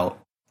break out,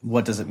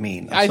 what does it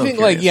mean? I think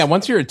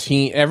once you're a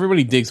teen,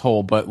 everybody digs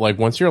hole, but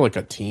once you're a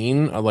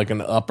teen,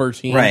 an upper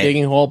teen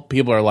digging hole,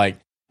 people are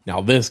now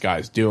this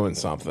guy's doing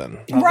something.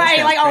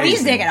 Right,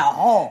 he's digging a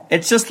hole.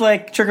 It's just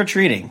like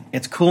trick-or-treating.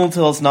 It's cool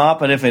until it's not,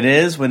 but if it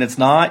is, when it's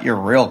not, you're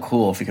real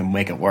cool if you can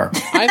make it work.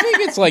 I think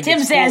it's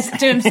Tim says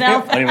to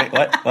himself. Wait,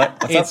 what?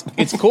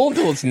 It's cool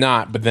until it's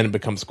not, but then it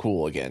becomes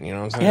cool again, you know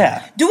what I'm saying?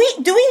 Yeah. Do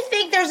we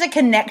think there's a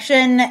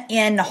connection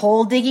in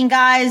hole digging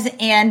guys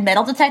and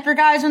metal detector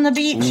guys on the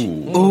beach?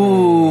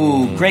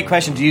 Ooh, great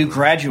question. Do you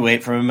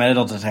graduate from a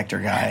metal detector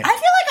guy? I feel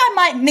like I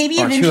might, maybe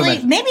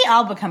eventually, maybe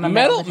I'll become a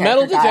metal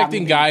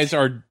detecting guys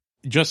are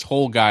just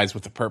hole guys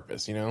with a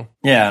purpose, you know?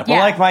 Yeah. Well,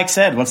 like Mike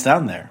said, what's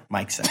down there?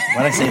 Mike said.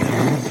 What did I say?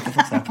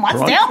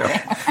 What's down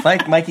there?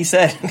 Like Mikey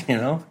said, you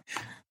know?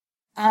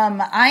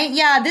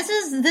 This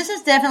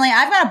is definitely,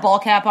 I've got a ball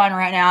cap on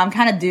right now. I'm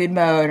kind of dude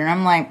mode, and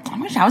I'm I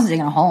wish I was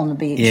digging a hole in the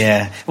beach.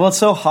 Yeah. Well, it's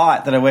so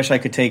hot that I wish I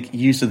could take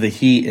use of the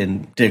heat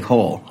and dig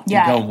hole.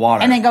 Yeah. And go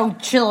water. And then go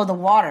chill in the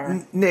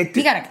water. Nick,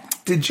 you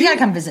gotta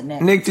come visit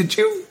Nick. Nick, did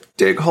you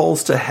dig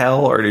holes to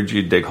hell or did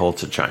you dig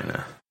holes to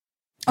China?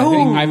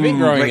 I think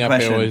growing up,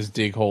 it was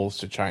dig holes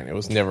to China. It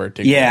was never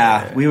dig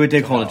hole we would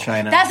dig hole to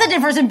China. That's the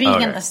difference in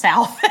being in the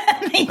South.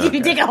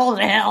 You dig a hole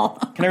to hell.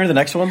 Can I read the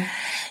next one?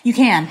 You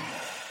can.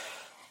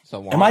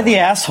 Am I the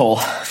asshole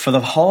for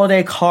the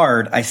holiday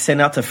card I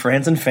send out to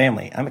friends and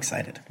family? I'm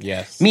excited.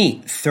 Yes.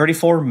 Me,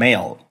 34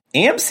 male,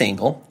 am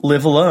single,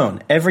 live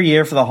alone. Every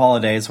year for the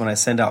holidays when I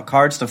send out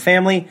cards to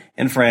family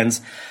and friends,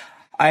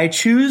 I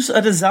choose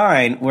a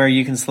design where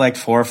you can select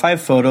 4 or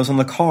 5 photos on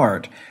the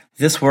card.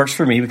 This works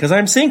for me because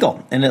I'm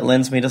single, and it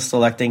lends me to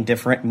selecting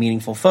different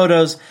meaningful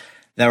photos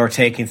that were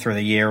taken through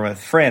the year with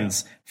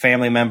friends,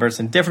 family members,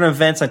 and different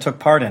events I took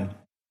part in.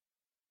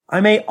 I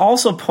may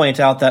also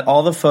point out that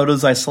all the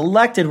photos I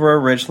selected were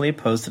originally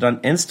posted on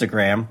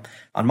Instagram,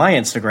 on my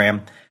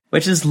Instagram,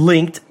 which is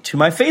linked to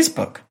my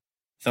Facebook.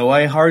 Though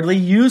I hardly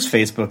use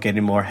Facebook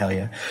anymore, hell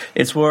yeah.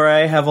 It's where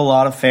I have a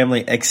lot of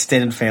family,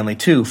 extended family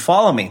too,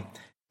 follow me.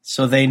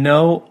 So they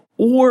know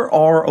or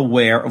are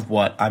aware of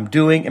what I'm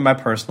doing in my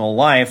personal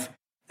life,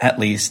 at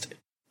least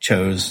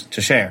chose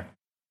to share.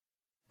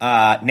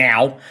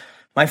 Now,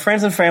 my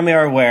friends and family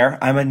are aware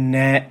I'm a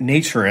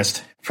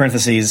naturist,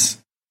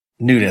 parentheses,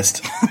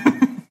 nudist.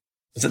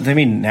 They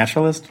mean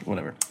naturalist?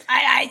 Whatever.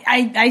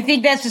 I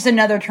think that's just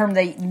another term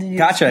they use.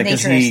 Gotcha,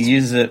 because he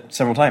uses it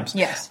several times.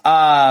 Yes.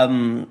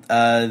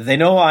 They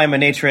know I'm a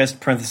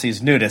naturist,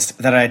 parentheses, nudist,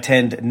 that I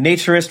attend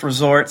naturist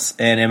resorts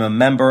and am a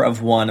member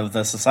of one of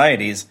the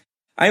societies.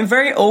 I am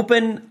very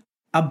open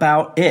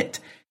about it.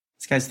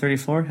 This guy's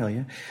 34? Hell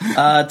yeah.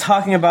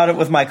 Talking about it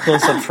with my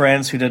close-up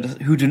friends who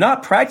do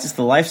not practice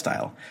the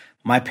lifestyle.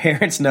 My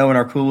parents know and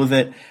are cool with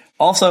it.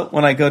 Also,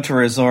 when I go to a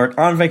resort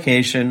on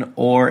vacation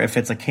or if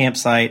it's a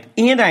campsite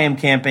and I am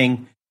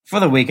camping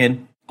for the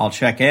weekend, I'll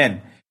check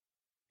in.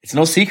 It's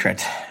no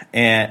secret.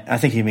 And I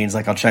think he means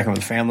like I'll check in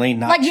with family,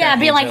 not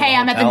being like, hey,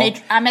 I'm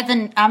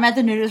at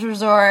the nudist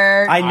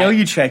resort. I know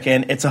you check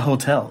in. It's a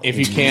hotel. If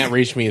you can't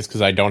reach me, it's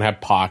because I don't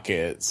have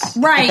pockets.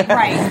 Right.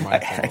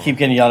 I keep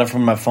getting yelled at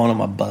from my phone on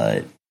my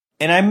butt.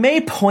 And I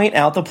may point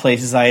out the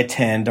places I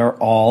attend are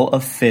all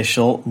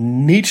official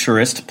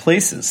naturist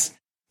places,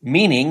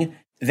 meaning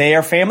they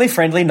are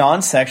family-friendly,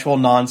 non-sexual,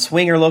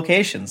 non-swinger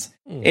locations.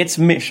 It's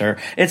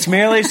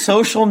merely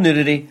social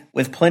nudity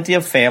with plenty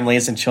of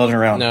families and children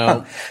around.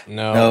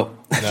 No.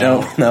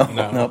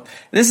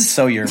 This is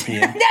so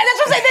European. That's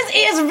what I'm saying.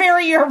 This is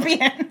very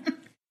European.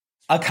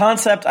 A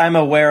concept I'm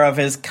aware of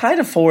is kind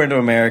of foreign to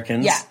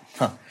Americans. Yeah.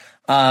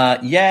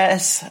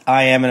 Yes,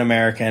 I am an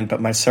American,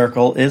 but my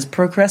circle is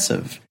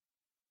progressive.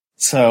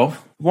 So,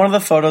 one of the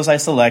photos I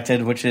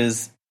selected, which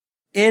is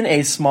in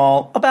a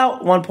small,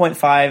 about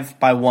 1.5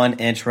 by 1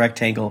 inch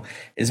rectangle,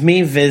 is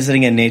me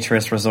visiting a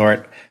naturist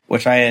resort,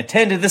 which I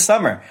attended this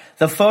summer.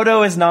 The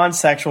photo is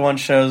non-sexual and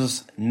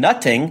shows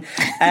nutting.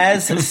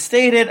 As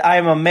stated, I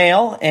am a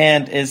male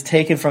and is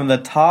taken from the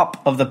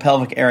top of the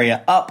pelvic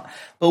area up,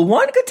 but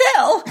one could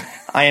tell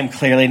I am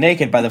clearly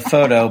naked by the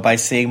photo by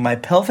seeing my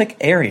pelvic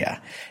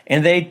area.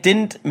 And they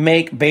didn't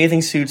make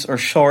bathing suits or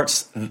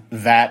shorts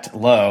that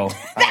low.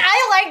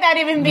 I like that,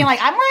 even being like,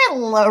 I'm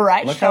wearing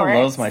low-rise shorts. Look how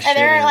low my shit and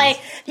they're is. like,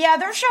 yeah,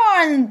 they're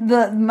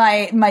showing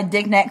my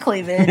dick neck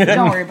cleavage.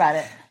 Don't worry about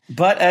it.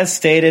 But as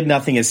stated,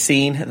 nothing is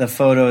seen. The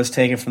photo is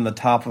taken from the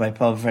top of my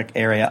pelvic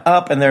area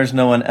up, and there's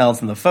no one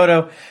else in the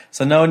photo,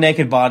 so no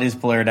naked bodies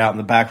blurred out in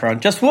the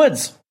background. Just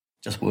woods.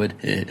 Just wood.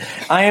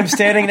 I am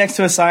standing next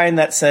to a sign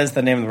that says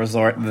the name of the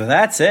resort.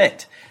 That's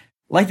it.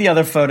 Like the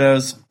other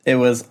photos, it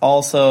was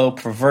also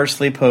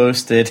perversely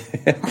posted to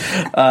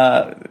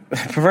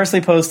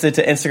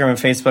Instagram and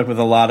Facebook with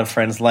a lot of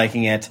friends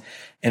liking it.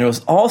 And it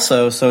was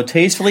also so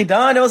tastefully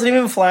done, it wasn't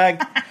even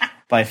flagged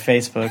by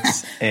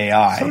Facebook's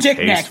AI. So dick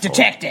neck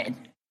detected.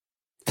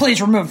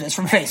 Please remove this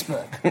from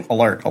Facebook.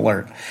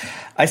 Alert.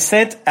 I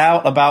sent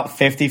out about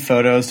 50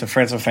 photos to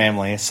friends and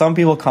family. Some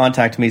people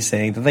contact me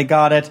saying that they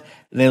got it.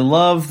 They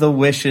love the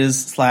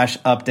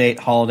wishes/update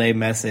holiday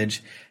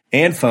message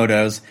and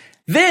photos.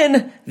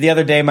 Then, the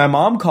other day, my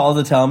mom called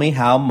to tell me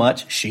how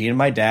much she and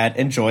my dad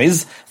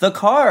enjoys the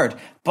card.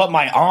 But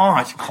my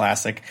aunt,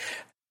 classic,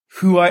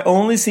 who I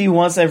only see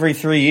once every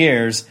 3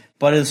 years,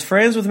 but is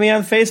friends with me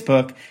on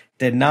Facebook,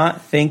 did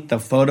not think the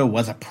photo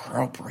was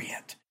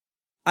appropriate.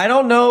 I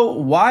don't know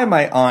why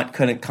my aunt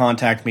couldn't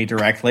contact me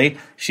directly.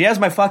 She has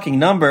my fucking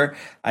number.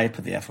 I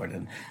put the F word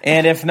in.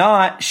 And if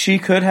not, she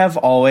could have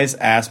always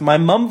asked my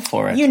mom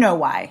for it. You know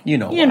why. You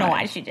know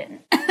why she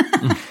didn't.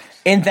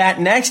 And that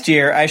next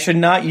year, I should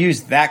not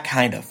use that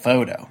kind of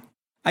photo.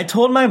 I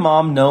told my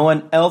mom no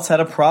one else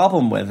had a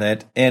problem with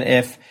it, and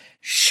if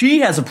she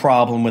has a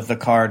problem with the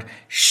card,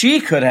 she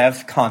could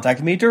have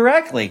contacted me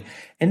directly.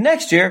 And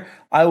next year,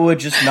 I would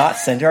just not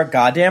send her a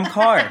goddamn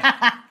card.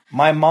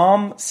 My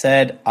mom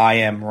said I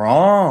am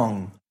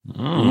wrong.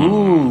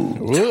 Ooh.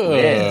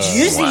 Twist.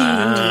 Juicy.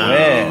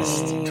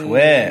 Wow.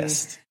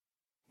 Twist.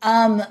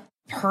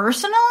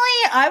 Personally,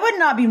 I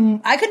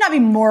could not be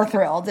more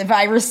thrilled if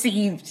I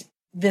received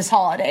this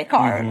holiday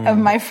card of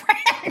my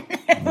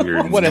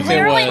friend. What if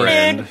it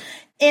was nude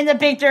in the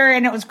picture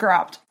and it was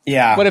cropped?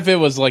 Yeah. What if it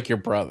was like your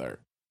brother?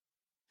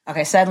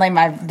 Okay, suddenly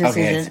my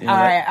decision. Okay, all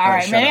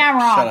right. Maybe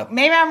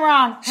I'm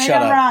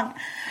wrong.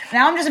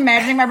 Now I'm just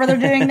imagining my brother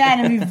doing that,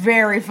 and it'd be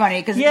very funny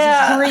because it's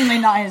extremely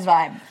not his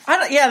vibe.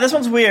 This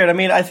one's weird. I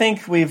mean, I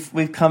think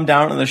we've come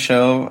down on the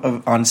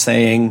show on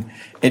saying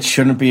it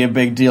shouldn't be a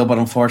big deal, but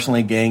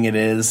unfortunately, gang, it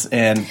is.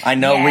 And I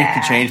know we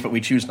could change, but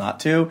we choose not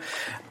to.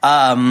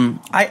 I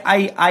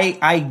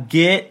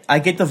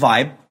get the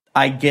vibe.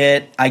 I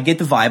get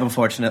the vibe.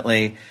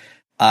 Unfortunately,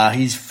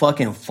 he's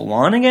fucking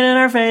flaunting it in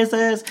our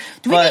faces.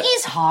 Do we think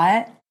he's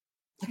hot?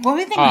 What do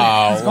we think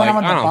is going on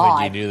with the vibe? I don't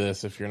think you do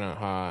this if you're not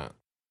hot.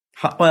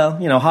 Well,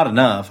 hot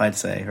enough, I'd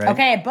say, right?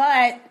 Okay,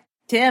 but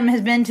Tim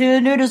has been to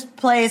a nudist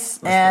place,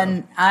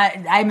 and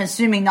I'm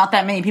assuming not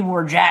that many people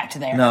were jacked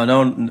there. No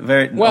one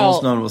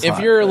was if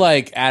hot, you're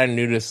like at a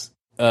nudist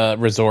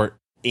resort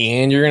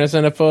and you're going to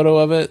send a photo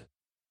of it,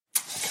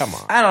 come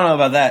on. I don't know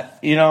about that.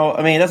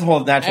 I mean, that's a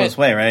whole naturalist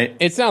way, right?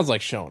 It sounds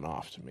like showing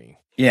off to me.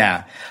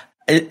 Yeah.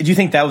 Do you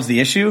think that was the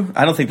issue?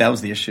 I don't think that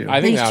was the issue.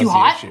 I think that was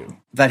the issue.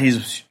 That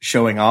he's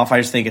showing off. I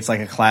just think it's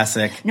like a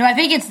classic. No, I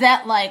think it's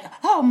that like,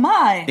 oh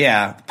my.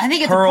 Yeah. I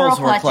think it's pearls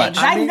a pearl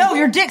clutching. I know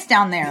your dick's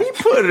down there. He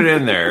put it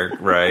in there,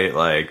 right?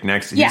 Like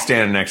he's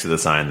standing next to the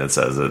sign that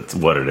says it's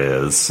what it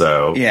is.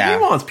 So he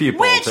wants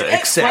people to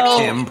accept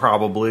him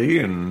probably.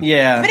 And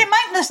but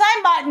the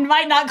sign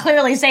might not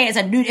clearly say it's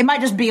a nude. It might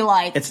just be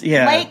like it's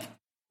Lake,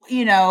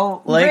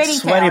 Lake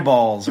Sweaty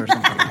Balls or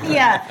something.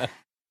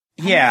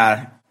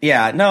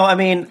 Yeah, no, I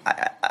mean,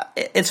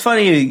 it's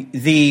funny,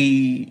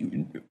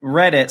 the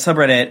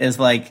subreddit is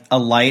like a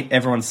light,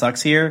 everyone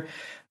sucks here,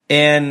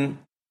 and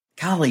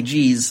golly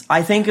geez,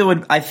 I think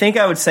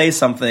I would say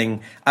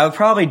something, I would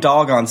probably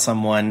dog on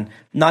someone,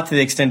 not to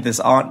the extent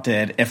this aunt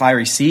did, if I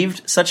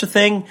received such a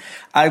thing,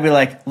 I'd be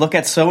like, look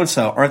at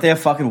so-and-so, aren't they a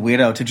fucking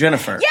weirdo to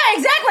Jennifer? Yeah,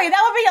 exactly,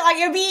 that would be like,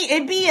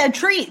 it'd be a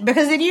treat,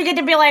 because then you get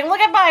to be like, look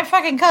at my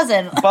fucking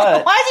cousin.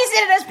 But, why is he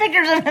sending us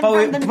pictures of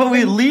him? But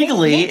we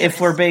legally,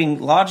 if we're being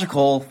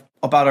logical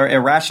about our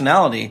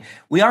irrationality,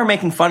 we are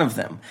making fun of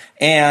them.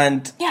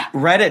 And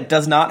Reddit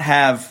does not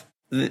have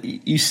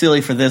you silly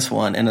for this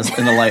one in a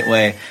light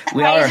way.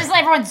 It's just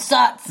like everyone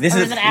sucks.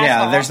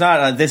 There's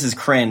not this is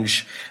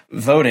cringe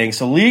voting.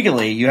 So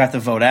legally, you have to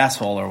vote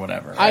asshole or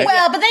whatever. Right?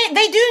 But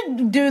they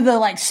do the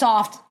like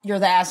soft, you're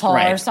the asshole,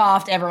 or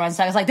soft, everyone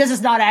sucks. Like this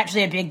is not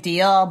actually a big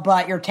deal,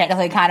 but you're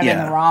technically kind of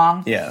in the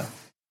wrong. Yeah.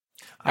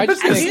 I bet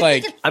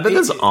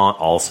this aunt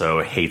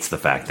also hates the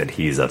fact that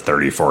he's a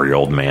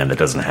 34-year-old man that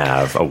doesn't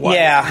have a wife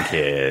and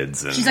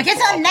kids. And she's like,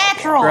 it's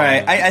unnatural.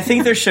 Right. I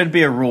think there should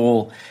be a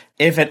rule.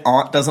 If an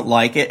aunt doesn't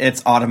like it,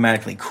 it's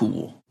automatically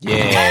cool.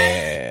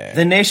 Yeah.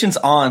 The nation's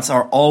aunts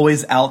are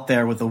always out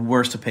there with the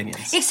worst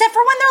opinions. Except for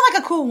when they're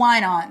like a cool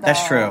wine aunt, though.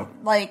 That's true.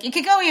 Like, it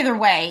could go either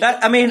way.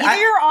 Either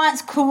your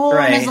aunt's cool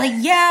and is like,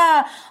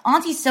 yeah,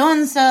 Auntie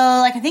so-and-so,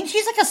 like, I think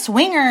she's like a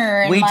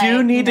swinger. And we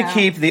do need to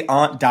keep the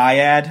aunt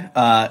dyad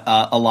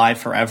alive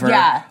forever.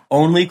 Yeah.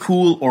 Only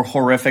cool or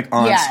horrific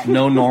aunts,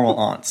 no normal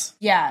aunts.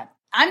 Yeah.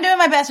 I'm doing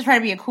my best to try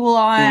to be a cool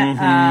aunt.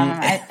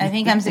 I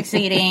think I'm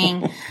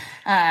succeeding.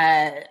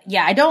 I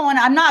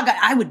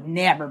would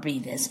never be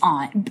this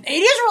aunt. It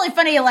is really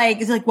funny, like,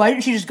 it's like, why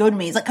didn't she just go to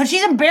me? It's like, cause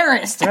she's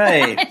embarrassed.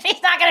 Right.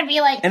 She's not gonna be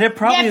like, and it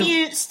probably,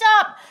 nephew,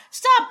 stop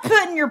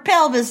putting your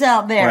pelvis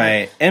out there.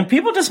 Right. And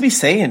people just be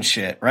saying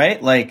shit,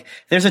 right? Like,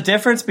 there's a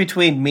difference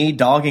between me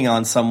dogging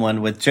on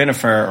someone with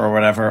Jennifer or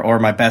whatever, or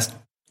my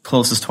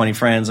closest 20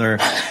 friends, or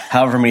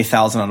however many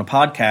thousand on a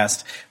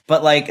podcast.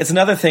 But, like, it's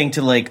another thing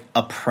to, like,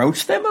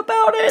 approach them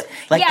about it.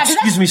 Like,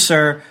 excuse me,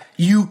 sir,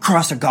 you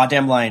crossed a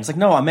goddamn line. It's like,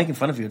 no, I'm making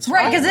fun of you. It's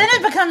right, because then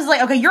it becomes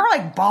like, okay, you're,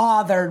 like,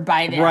 bothered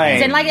by this.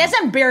 Right. And, like, it's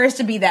embarrassed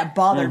to be that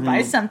bothered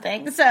by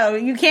something. So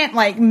you can't,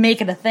 like, make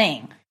it a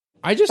thing.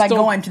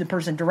 Going to the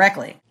person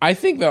directly. I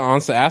think the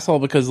aunt's the asshole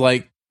because,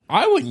 like,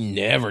 I would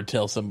never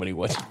tell somebody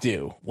what to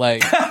do.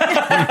 Like,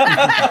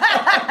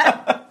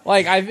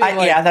 like I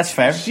think, yeah, that's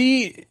fair.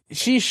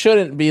 She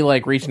shouldn't be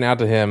like reaching out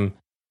to him,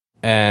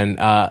 and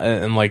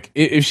like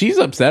if she's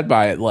upset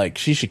by it, like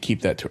she should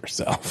keep that to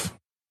herself.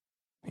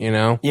 You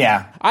know?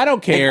 Yeah. I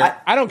don't care.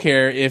 I don't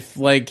care if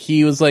like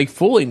he was like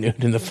fully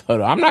nude in the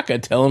photo. I'm not gonna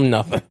tell him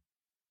nothing.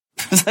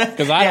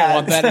 Because I don't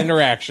want that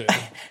interaction.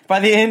 By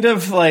the end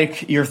of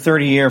like your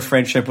 30-year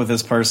friendship with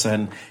this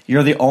person,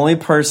 you're the only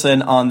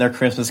person on their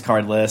Christmas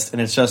card list,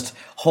 and it's just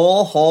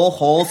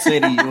whole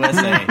city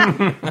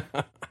USA.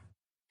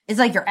 It's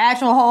like your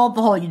actual hole,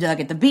 the hole you dug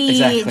at the beach,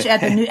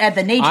 exactly. at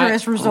the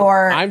naturist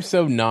resort. I'm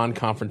so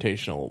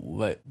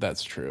non-confrontational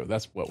that's true.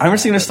 That's what I'm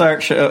just going to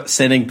start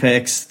sending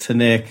pics to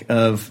Nick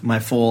of my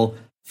full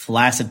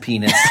flaccid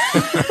penis,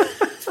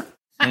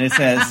 and it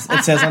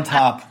says on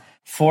top,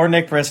 for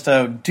Nick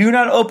Bristow, do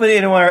not open it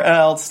anywhere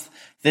else.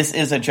 This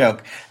is a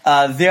joke.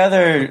 The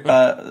other,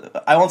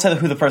 I won't say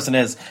who the person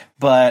is,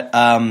 but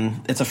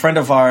it's a friend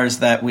of ours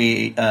that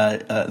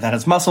that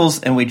has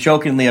muscles, and we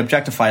jokingly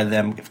objectify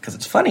them because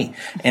it's funny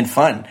and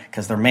fun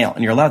because they're male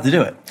and you're allowed to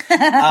do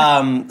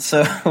it.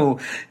 So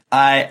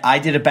I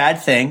did a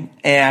bad thing,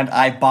 and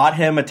I bought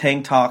him a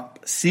tank top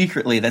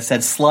secretly that said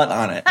slut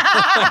on it.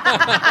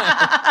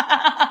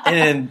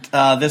 And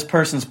this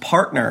person's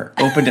partner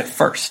opened it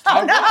first.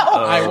 Oh, no.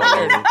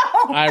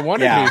 I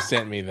wondered who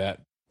sent me that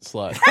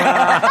slut.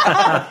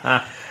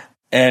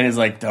 And he's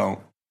like, don't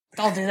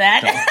do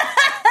that. Don't.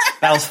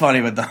 That was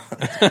funny, but don't.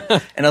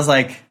 And I was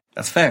like,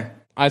 that's fair.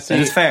 I see.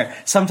 It's fair.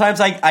 Sometimes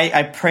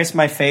I press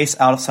my face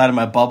outside of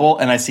my bubble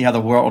and I see how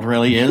the world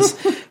really is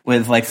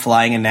with like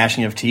flying and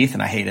gnashing of teeth,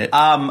 and I hate it.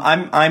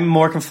 I'm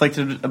more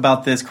conflicted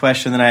about this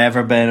question than I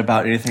ever been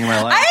about anything in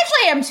my life. I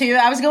actually am too.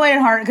 I was going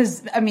hard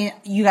because, I mean,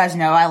 you guys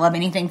know I love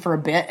anything for a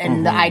bit,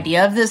 and the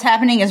idea of this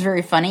happening is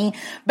very funny,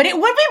 but it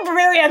would be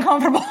very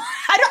uncomfortable.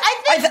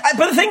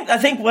 I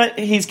think what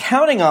he's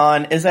counting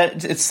on is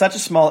that it's such a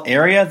small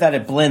area that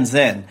it blends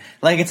in.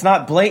 Like, it's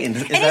not blatant.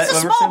 And it's a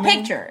small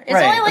picture. It's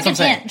only like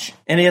an inch.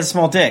 And he has a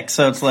small dick,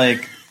 so it's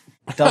like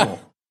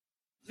double.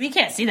 We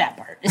can't see that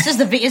part. It's just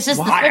the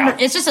swimmer,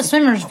 it's just a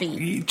swimmer's V.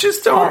 You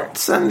just don't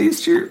send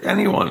these to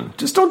anyone.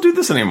 Just don't do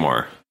this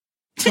anymore.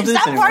 Stop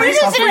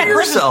partying for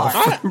yourself.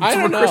 I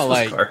don't know.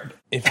 Like,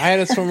 if I had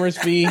a swimmer's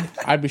V,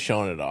 I'd be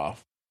showing it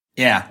off.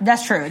 Yeah,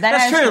 that's true.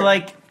 That's true.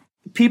 Like,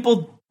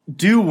 people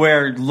do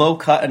wear low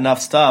cut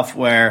enough stuff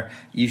where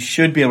you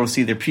should be able to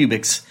see their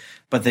pubics,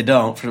 but they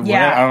don't. I don't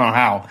know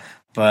how,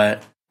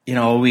 but. You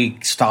know, are we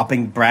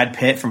stopping Brad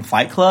Pitt from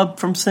Fight Club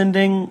from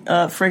sending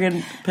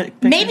friggin'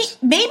 pictures?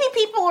 Maybe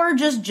people are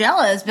just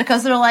jealous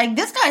because they're like,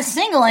 this guy's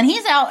single and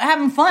he's out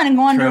having fun and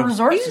going to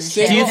resorts and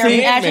shit.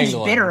 They're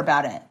actually bitter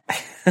about it.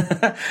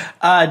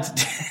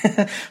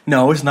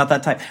 No, it's not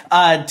that type.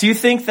 Do you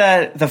think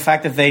that the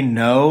fact that they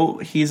know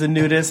he's a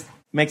nudist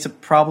makes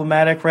it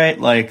problematic, right?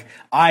 Like,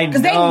 I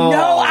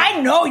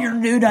know you're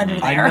nude under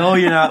there. I know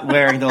you're not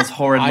wearing those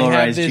horrid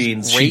low-rise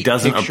jeans. She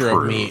doesn't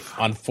approve. Of me.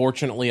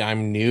 Unfortunately,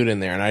 I'm nude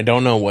in there, and I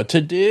don't know what to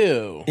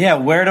do. Yeah,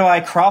 where do I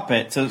crop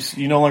it so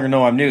you no longer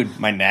know I'm nude?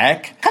 My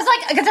neck? Because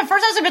at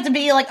first I was about to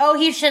be like, oh,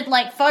 he should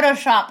like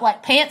Photoshop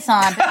like pants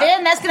on, but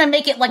then that's gonna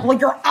make it like, well,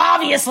 you're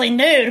obviously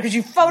nude because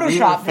you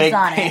Photoshopped this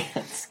on it.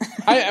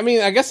 I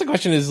mean, I guess the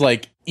question is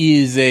like,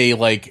 is a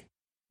like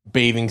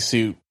bathing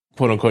suit,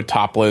 quote unquote,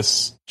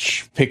 topless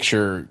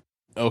picture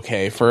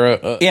okay for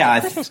a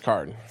Christmas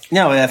card?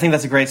 No, I think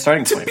that's a great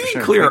starting point. To be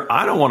clear,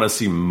 I don't want to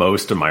see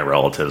most of my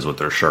relatives with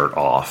their shirt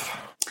off.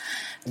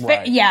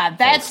 Right. Yeah,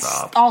 that's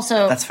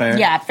fair.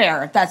 Yeah,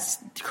 fair. That's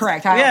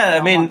correct.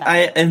 I mean,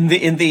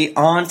 in the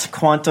aunt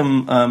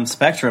quantum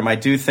spectrum, I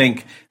do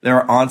think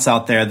there are aunts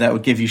out there that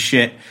would give you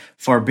shit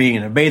for being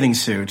in a bathing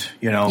suit,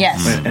 you know,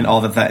 and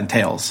all that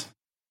entails.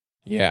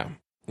 Yeah.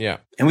 Yeah.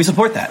 And we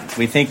support that.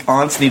 We think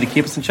aunts need to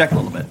keep us in check a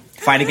little bit.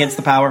 Fight against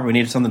the power. We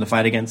need something to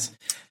fight against.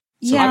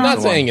 So I'm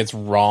not saying it's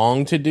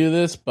wrong to do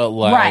this, but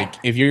like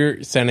if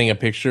you're sending a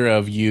picture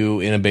of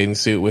you in a bathing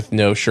suit with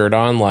no shirt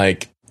on,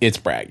 like, it's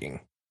bragging.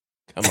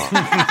 Come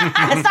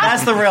on.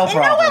 That's the real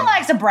problem. No one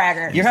likes a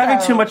bragger. You're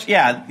having too much.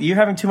 Yeah, you're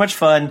having too much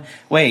fun.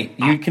 Wait,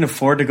 you can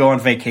afford to go on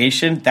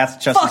vacation? That's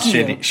just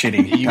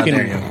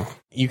shitty.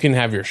 You can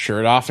have your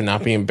shirt off and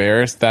not be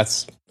embarrassed.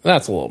 That's a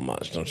little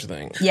much, don't you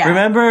think? Yeah.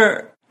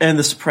 Remember in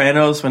The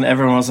Sopranos when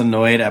everyone was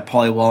annoyed at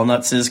Paulie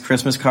Walnuts'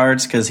 Christmas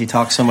cards because he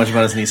talked so much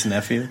about his niece and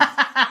nephew? They were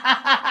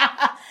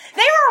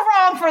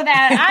wrong for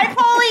that.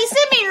 Paulie,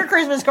 send me your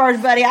Christmas cards,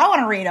 buddy. I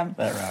want to read them.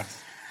 That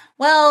rocks.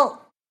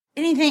 Well,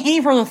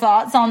 any further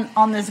thoughts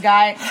on this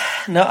guy?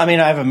 No, I mean,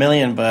 I have a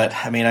million, but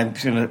I mean, I'm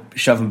just going to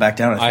shove him back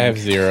down. I have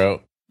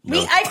zero.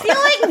 I feel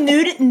like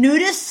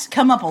nudists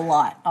come up a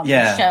lot on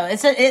this show.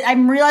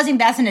 I'm realizing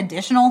that's an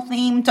additional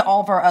theme to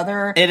all of our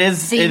other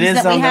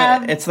scenes that we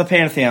have. It's the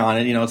pantheon,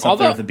 and it's up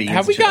there with the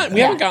beans. We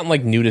haven't gotten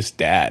like nudist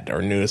dad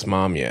or nudist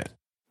mom yet.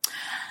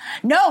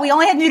 No, we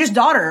only had nudist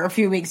daughter a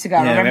few weeks ago.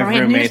 Yeah, remember, we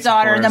had nudist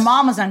daughter, and the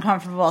mom was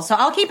uncomfortable. So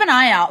I'll keep an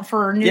eye out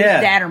for nudist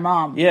dad or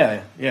mom.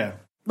 Yeah, yeah.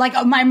 Like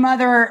my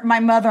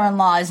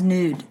mother-in-law is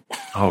nude.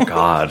 Oh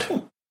God.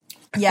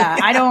 Yeah,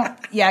 I don't.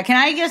 Yeah, can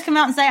I just come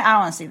out and say I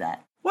don't want to see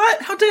that?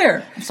 What? How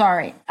dare? I'm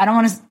sorry. I don't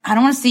want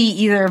to see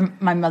either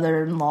my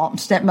mother-in-law,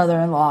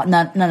 stepmother-in-law.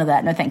 None of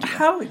that. No, thank you.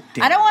 How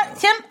dare? I don't want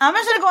Tim. I'm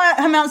just gonna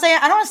come out and say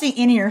I don't want to see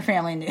any of your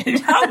family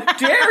nude. How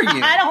dare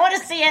you? I don't want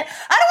to see it.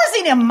 I don't want to see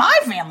any of my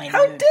family nude.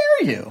 How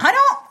dare you? I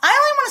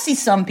only want to see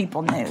some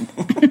people nude.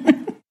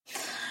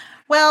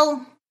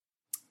 Well,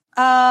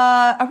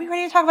 are we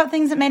ready to talk about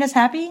things that made us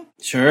happy?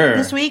 Sure.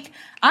 This week,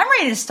 I'm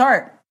ready to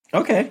start.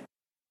 Okay.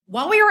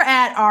 While we were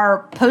at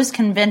our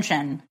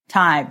post-convention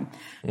time,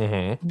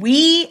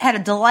 we had a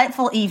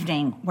delightful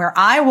evening where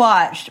I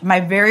watched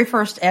my very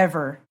first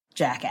ever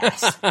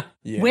Jackass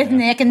with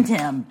Nick and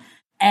Tim.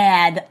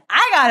 And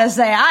I gotta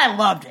say, I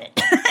loved it.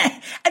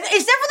 Except for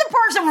the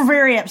parts that were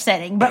very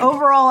upsetting. But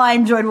overall, I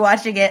enjoyed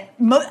watching it.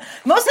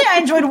 Mostly, I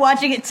enjoyed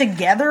watching it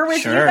together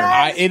with you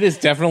guys. It is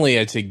definitely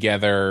a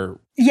together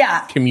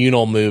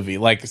communal movie.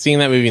 Like, seeing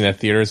that movie in the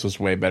theaters was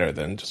way better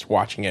than just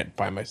watching it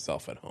by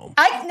myself at home.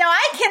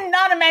 I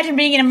cannot imagine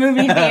being in a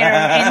movie theater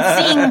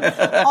and seeing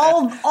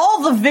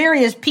all the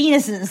various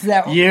penises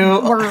that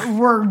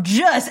were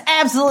just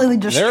absolutely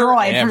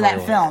destroyed for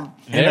that film.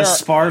 In a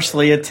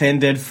sparsely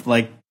attended,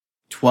 like,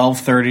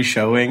 12:30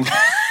 showing.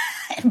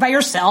 by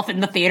yourself in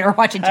the theater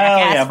watching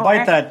Jackass. Oh, yeah,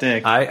 bite that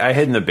dick. I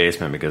hid in the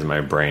basement because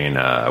my brain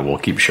will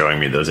keep showing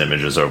me those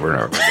images over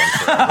and over again.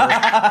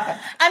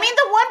 I mean,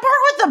 the one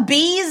part with the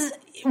bees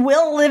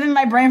will live in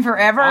my brain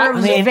forever.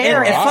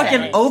 It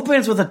fucking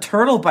opens with a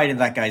turtle biting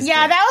that guy's dick.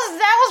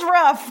 that was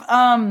rough.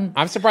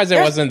 I'm surprised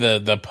there wasn't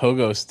the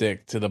pogo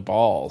stick to the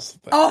balls.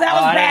 Oh, that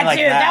was bad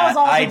too. That was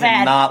also bad. I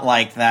did not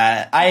like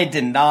that.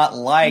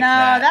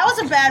 No, that was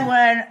a bad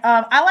one.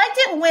 I liked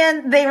it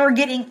when they were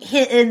getting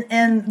hit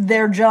in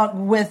their junk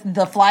with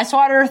the fly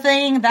swatter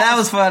thing. That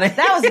was funny.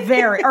 That was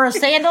or a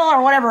sandal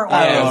or whatever it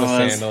was. Yeah, it was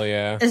a sandal,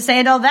 yeah. A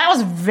sandal. That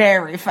was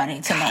very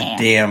funny to me.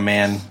 Damn,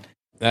 man.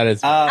 That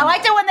is. I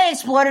liked it when they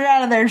exploded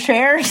out of their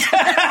chairs.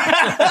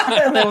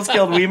 That was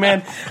killed Wee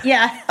Man.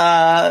 Yeah.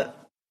 I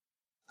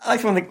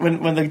liked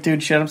when the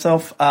dude shit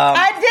himself.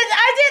 I didn't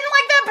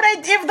like that,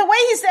 but the way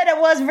he said it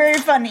was very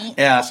funny.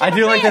 Yeah, I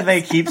do like that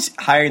they keep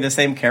hiring the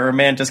same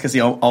cameraman just because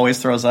he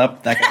always throws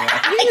up. That kind of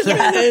He's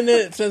been in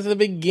it since the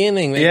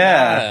beginning.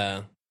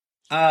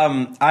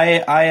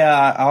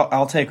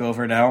 I'll take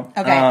over now.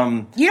 Okay. You don't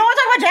want to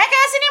talk about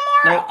Jackass anymore?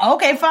 No.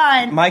 Okay,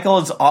 fine. Michael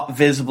is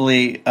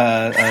visibly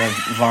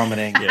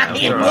vomiting.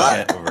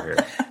 Yeah, over here.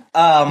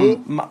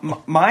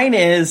 Mine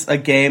is a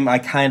game I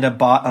kind of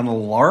bought on a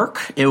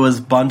lark. It was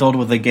bundled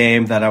with a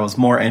game that I was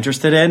more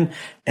interested in,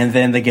 and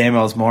then the game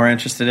I was more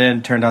interested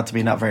in turned out to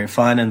be not very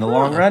fun in the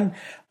long run.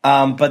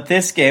 But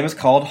this game is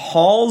called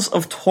Halls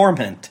of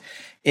Torment.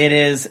 It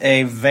is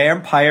a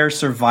Vampire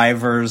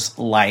Survivors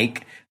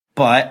like,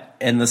 but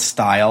in the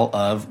style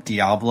of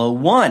Diablo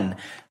 1.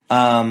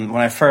 When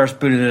I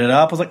first booted it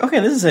up, I was like, okay,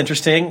 this is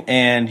interesting.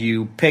 And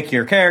you pick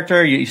your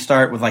character. You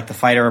start with like the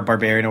fighter or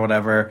barbarian or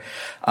whatever.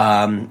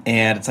 And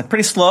it's like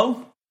pretty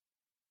slow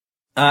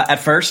at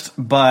first,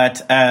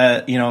 but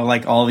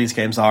like all these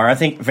games are. I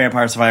think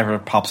Vampire Survivor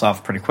pops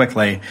off pretty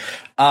quickly.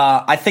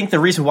 I think the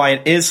reason why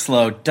it is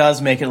slow does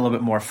make it a little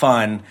bit more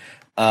fun.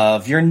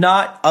 You're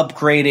not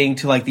upgrading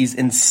to like these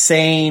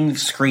insane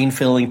screen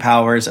filling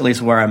powers, at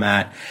least where I'm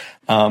at.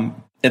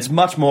 It's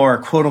much more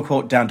quote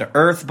unquote down to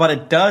earth, but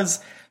it does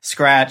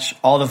scratch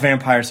all the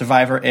Vampire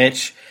Survivor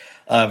itch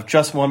of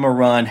just one more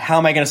run. How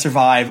am I going to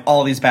survive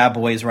all these bad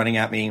boys running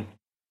at me?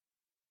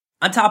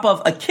 On top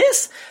of a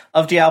kiss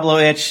of Diablo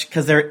itch,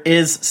 because there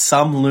is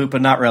some loot,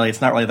 but not really. It's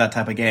not really that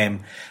type of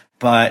game.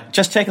 But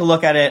just take a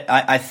look at it.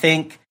 I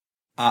think,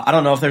 I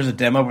don't know if there's a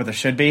demo, but there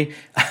should be.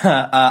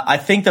 I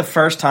think the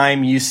first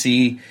time you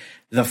see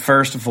the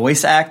first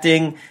voice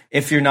acting,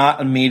 if you're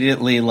not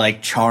immediately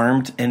like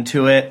charmed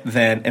into it,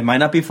 then it might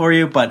not be for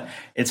you, but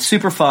it's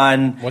super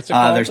fun. What's it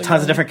called? There's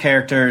tons of different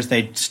characters.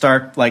 They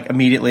start like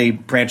immediately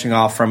branching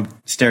off from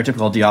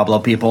stereotypical Diablo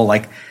people.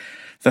 Like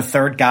the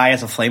third guy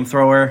is a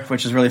flamethrower,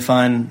 which is really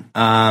fun.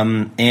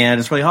 And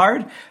it's really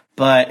hard,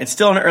 but it's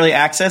still in early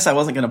access. I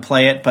wasn't going to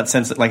play it, but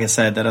since, like I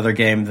said, that other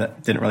game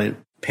that didn't really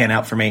pan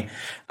out for me,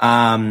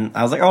 I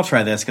was like, I'll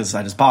try this because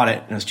I just bought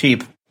it and it was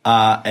cheap.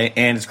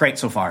 And it's great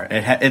so far.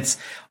 It's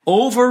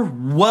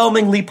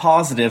overwhelmingly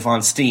positive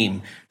on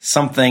Steam,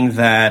 something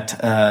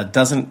that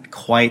doesn't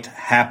quite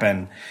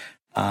happen.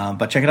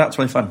 But check it out; it's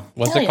really fun.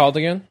 What's it called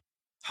again?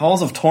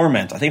 Halls of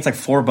Torment. I think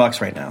it's like $4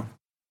 right now.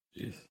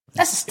 Jeez.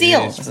 That's a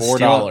steal. It's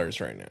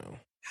 $4 right now.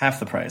 Half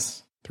the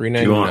price.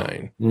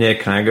 $3.99. Nick,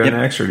 can I go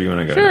next, or do you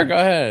want to go? Sure, next? Go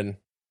ahead.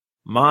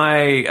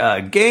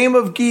 My game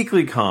of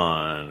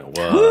GeeklyCon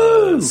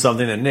was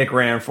something that Nick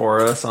ran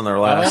for us on their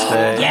last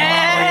day.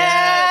 Yes!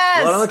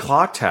 Blood on the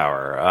Clock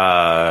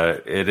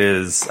Tower. It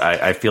is.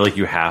 I feel like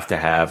you have to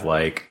have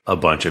like a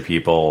bunch of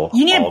people.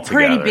 You need a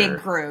pretty big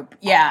group.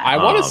 Yeah. I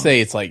want to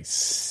say it's like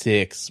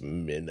 6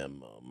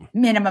 minimum.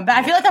 But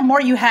I feel like the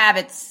more you have,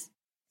 it's.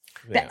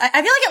 Yeah.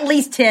 I feel like at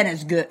least 10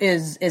 is good.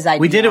 Is ideal.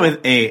 We did it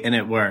with 8 and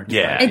it worked.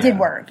 Yeah, it did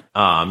work.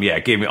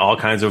 It gave me all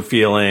kinds of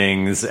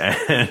feelings,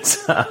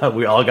 and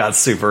we all got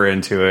super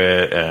into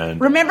it. And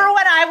remember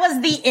when I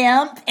was the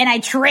imp and I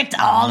tricked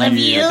all of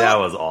you? That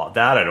was all.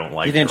 That I don't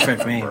like. You didn't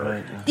trick me.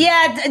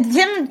 Yeah,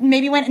 Tim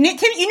maybe went. Tim,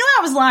 you knew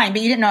I was lying,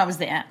 but you didn't know I was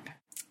the imp.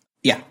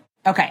 Yeah.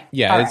 Okay.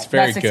 Yeah, it's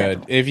very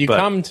good. If you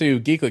come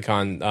to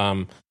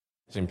GeeklyCon,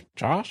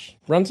 Josh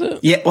runs it.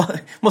 Yeah, well,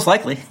 most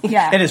likely.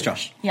 Yeah, it is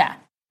Josh. Yeah.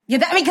 Yeah,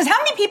 I mean, because how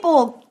many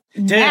people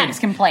max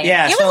can play it?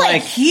 Yeah, it was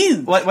like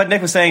huge. What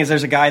Nick was saying is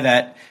there's a guy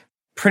that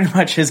pretty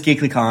much his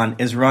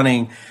GeeklyCon is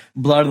running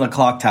Blood on the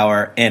Clock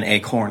Tower in a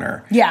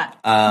corner.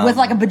 Yeah, with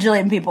like a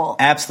bajillion people.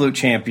 Absolute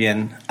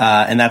champion.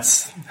 And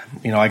that's,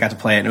 I got to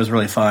play it and it was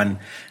really fun.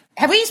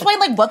 Have we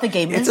explained like what the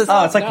game is? It's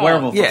like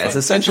Werewolf. Yeah, it's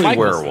essentially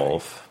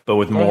Werewolf, but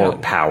with more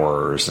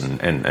powers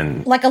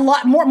and like a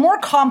lot more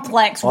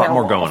complex. A lot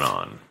more going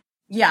on.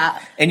 Yeah,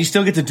 and you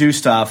still get to do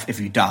stuff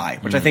if you die,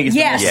 which I think is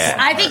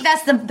I think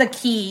that's the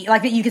key.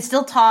 Like that, you can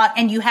still talk,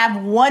 and you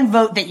have one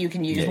vote that you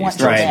can use once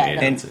you're dead,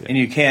 and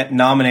you can't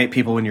nominate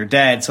people when you're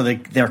dead. So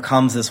there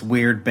comes this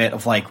weird bit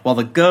of like, well,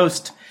 the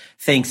ghost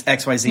thinks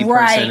XYZ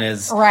person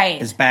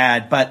is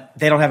bad, but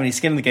they don't have any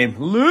skin in the game,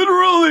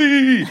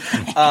 literally.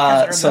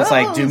 So it's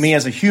like, do me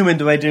as a human,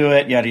 do I do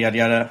it? Yada, yada,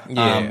 yada.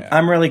 Yeah.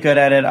 I'm really good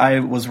at it. I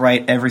was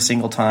right every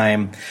single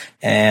time,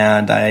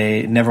 and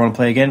I never want to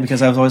play again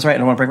because I was always right. I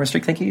don't want to break my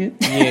streak. Thank you.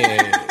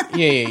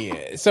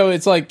 Yeah. So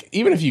it's like,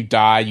 even if you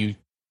die, you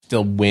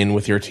still win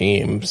with your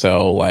team.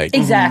 So like,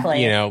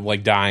 exactly.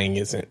 Like dying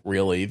isn't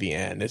really the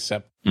end,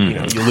 except, you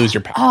lose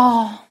your power.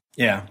 Oh.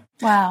 Yeah.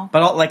 Wow.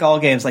 But like all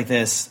games like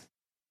this,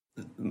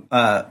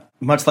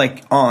 much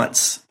like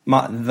Aunts,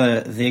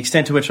 the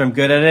extent to which I'm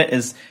good at it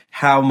is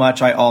how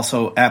much I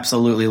also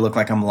absolutely look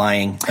like I'm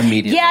lying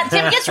immediately. Yeah,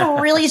 Tim gets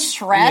really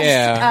stressed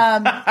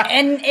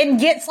and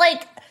gets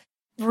like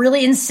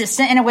really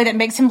insistent in a way that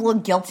makes him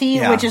look guilty,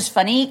 which is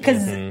funny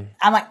because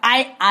I'm like,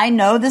 I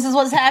know this is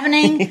what's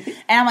happening,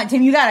 and I'm like,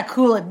 Tim, you gotta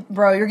cool it,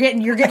 bro. You're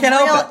getting real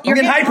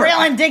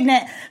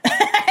indignant,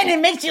 and it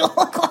makes you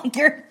look like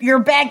you're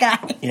a bad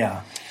guy.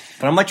 Yeah.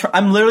 But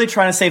I'm literally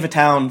trying to save a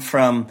town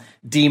from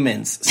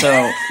demons. So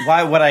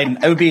why would I?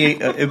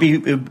 It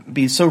would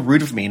be so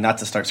rude of me not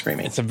to start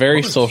screaming. It's a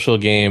very social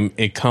game.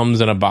 It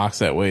comes in a box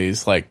that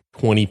weighs like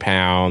 20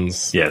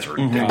 pounds. Yeah, it's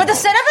ridiculous. But the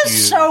setup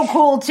is so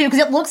cool too because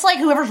it looks like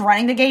whoever's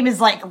running the game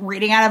is like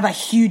reading out of a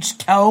huge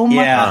tome.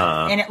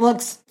 Yeah, and it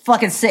looks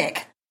fucking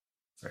sick.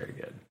 Very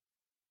good.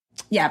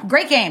 Yeah,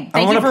 great game.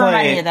 Thank you for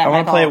reminding me of that. I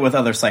want to play it with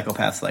other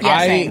psychopaths like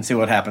and see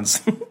what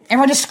happens.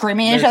 Everyone just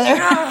screaming at each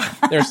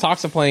other. There's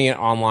talks of playing it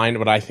online,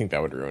 but I think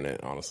that would ruin it,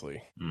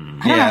 honestly. I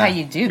don't know how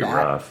you do that.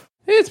 Rough.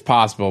 It's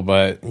possible,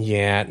 but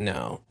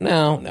no.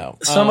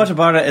 So much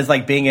about it is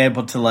like being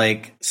able to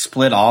like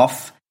split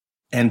off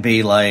and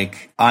be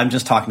like, I'm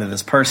just talking to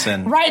this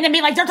person. Right, and then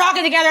be like, they're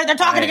talking together,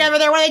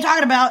 what are they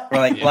talking about? Or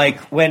like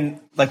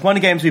when one of the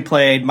games we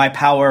played, my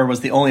power was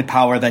the only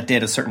power that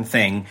did a certain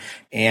thing,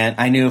 and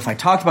I knew if I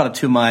talked about it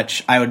too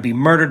much, I would be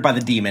murdered by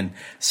the demon.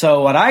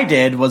 So what I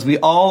did was we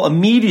all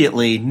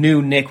immediately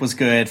knew Nick was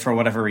good for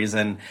whatever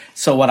reason.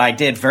 So what I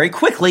did very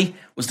quickly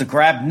was to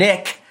grab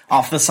Nick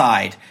off the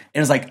side. And it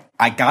was like,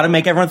 I gotta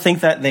make everyone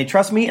think that they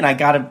trust me, and I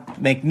gotta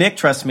make Nick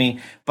trust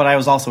me, but I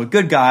was also a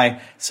good guy,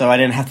 so I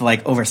didn't have to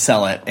like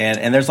oversell it.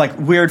 And there's like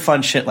weird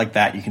fun shit like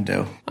that you can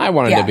do. I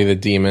wanted to be the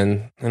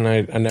demon, and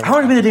I never. I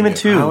wanted to be the demon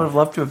too. I would have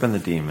loved to have been the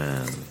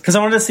demon. Because I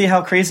wanted to see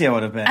how crazy I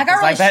would have been. I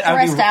got really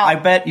stressed out. I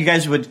bet you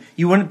guys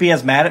you wouldn't be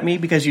as mad at me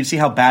because you'd see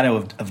how bad I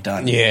would have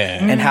done.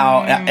 Yeah. And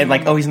how, and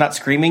like, oh, he's not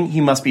screaming, he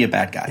must be a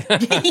bad guy.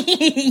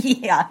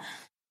 Yeah.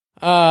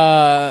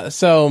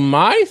 So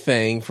my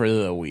thing for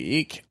the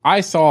week,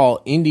 I saw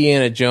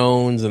Indiana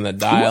Jones and the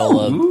Dial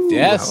of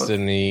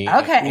Destiny.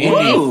 Okay.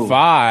 Indy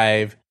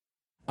 5.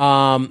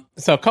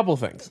 So a couple of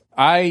things.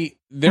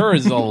 There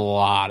is a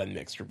lot of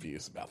mixed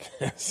reviews about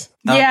this.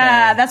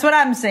 Yeah, that's what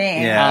I'm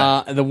saying.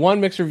 Yeah. The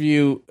one mixed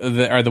review,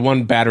 or the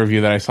one bad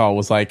review that I saw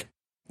was like,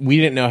 we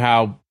didn't know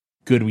how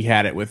good we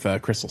had it with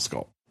Crystal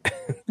Skull.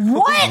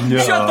 What? No.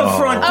 Shut the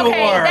front door.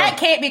 Okay, that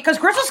can't be, because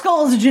Crystal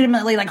Skull is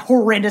legitimately like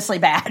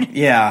horrendously bad.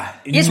 Yeah.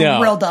 It's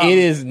real dumb. It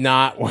is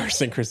not worse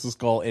than Crystal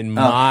Skull in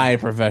my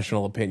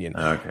professional opinion.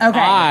 Okay.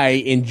 I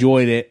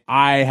enjoyed it.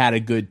 I had a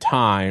good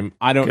time.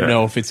 I don't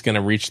know if it's going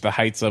to reach the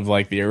heights of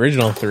like the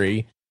original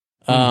 3.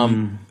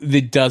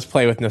 It does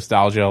play with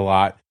nostalgia a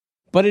lot,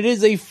 but it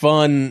is a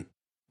fun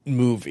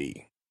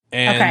movie.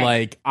 And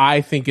like,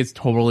 I think it's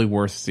totally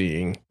worth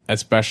seeing,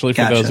 especially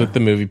for those with the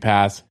Movie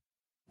Pass.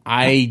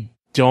 I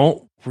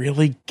don't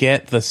really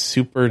get the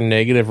super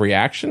negative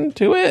reaction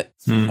to it.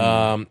 And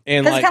like,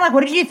 kind of like,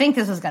 what did you think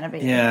this was going to be?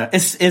 Yeah.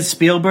 Is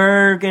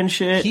Spielberg and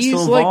shit he's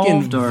still like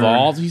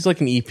involved? He's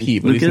like an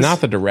EP, but he's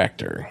not the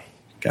director.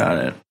 Got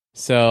it. Listen,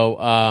 So,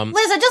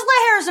 just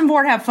let Harrison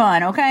Ford have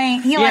fun, okay?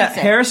 He likes it.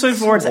 Harrison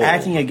Ford's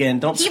acting again.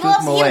 Don't scoop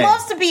him away. He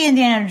loves to be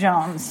Indiana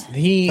Jones. Does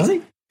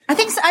he? I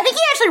think he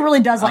actually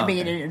really does like being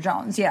Indiana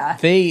Jones, yeah.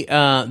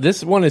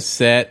 This one is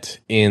set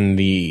in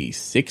the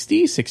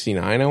 60s,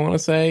 69, I want to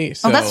say.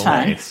 So, that's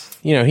fine.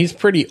 You know, he's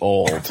pretty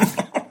old.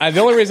 The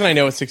only reason I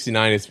know it's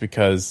 69 is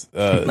because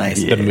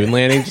the moon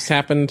landing just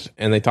happened,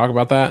 and they talk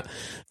about that.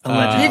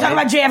 Did you talk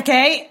about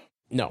JFK?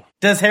 No.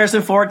 Does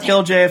Harrison Ford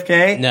kill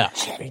JFK? No,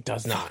 he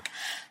does not.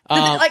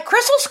 Like,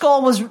 Crystal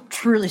Skull was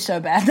truly so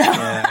bad,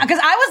 though. Because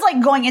I was,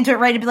 like, going into it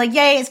ready to be like,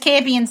 yay, it's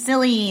campy and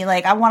silly.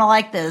 Like, I want to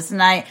like this.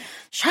 And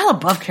Shia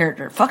LaBeouf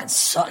character fucking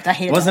sucked. I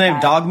hated Wasn't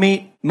it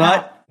Dogmeat?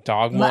 Mutt?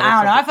 Dogmeat? I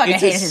don't know. I fucking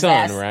hated his his son,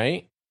 ass.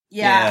 right?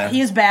 Yeah,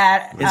 he was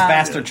bad. His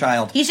bastard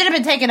child. He should have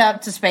been taken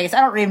up to space.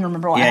 I don't even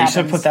remember what happened. Yeah, you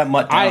should have put that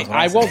mutt down.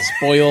 I won't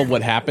spoil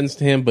what happens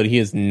to him, but he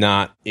is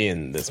not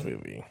in this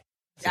movie.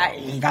 So.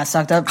 He got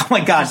sucked up. Oh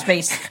my god,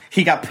 space.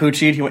 He got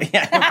poochied. He went, he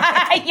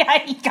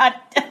got.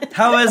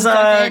 How is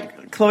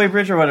Chloe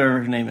Bridge or whatever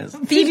her name is?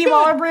 Phoebe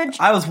Waller-Bridge.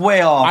 I was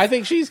way off. I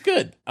think she's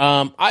good. She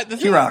rocks.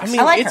 I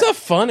mean, it's a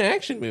fun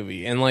action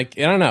movie, and like,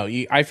 I don't know.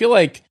 I feel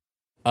like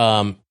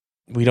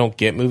we don't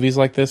get movies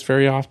like this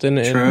very often.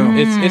 And True.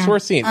 It's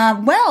worth seeing.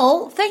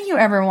 Well, thank you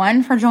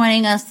everyone for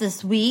joining us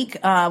this week.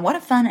 What a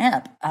fun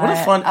ep. What a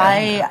fun ep.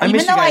 I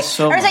miss you guys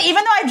so much.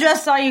 Even though I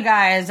just saw you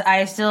guys,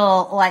 I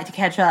still like to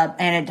catch up,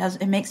 and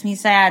it makes me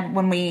sad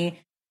when we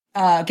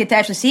get to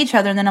actually see each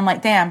other, and then I'm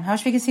like, damn, I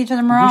wish we could see each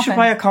other more often. We should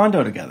buy a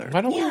condo together.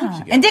 Why don't we live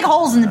together? And dig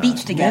holes in the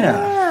beach together.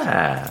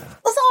 Yeah.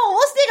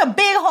 Let's dig a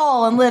big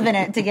hole and live in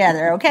it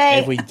together, okay?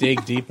 If we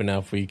dig deep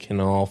enough, we can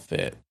all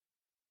fit.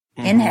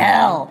 In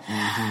hell.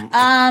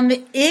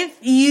 If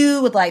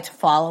you would like to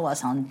follow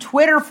us on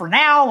Twitter for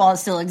now, while it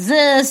still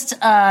exists,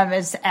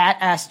 it's at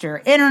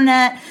Aster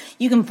Internet.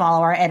 You can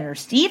follow our editor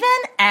Steven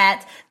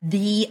at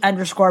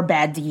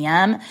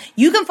 _BadDM.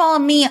 You can follow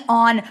me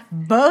on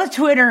both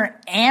Twitter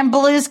and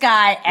Blue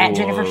Sky at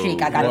Jennifer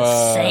Sheik. I got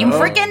the same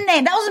freaking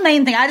name. That was the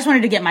main thing. I just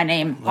wanted to get my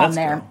name on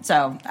there. Go.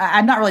 So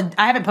I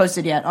haven't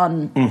posted yet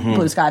on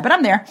Blue Sky, but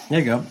I'm there. There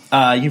you go.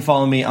 You can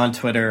follow me on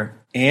Twitter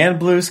and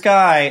Blue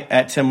Sky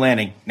at Tim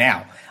Lanning.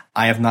 Now,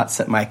 I have not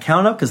set my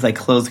account up because they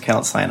close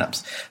account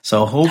signups.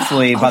 So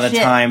hopefully by the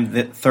time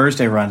that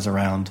Thursday runs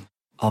around,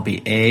 I'll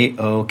be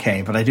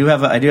A-OK. But I do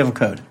have a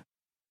code.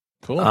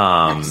 Cool.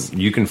 Nice.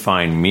 You can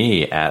find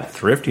me at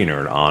Thrifty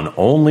Nerd on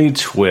only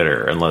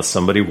Twitter, unless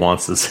somebody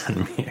wants to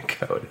send me a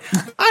code.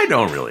 I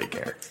don't really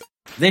care.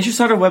 They should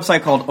start a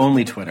website called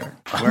Only Twitter.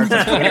 Where's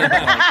the Twitter?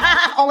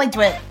 Only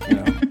Twit. You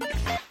know.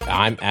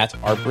 I'm at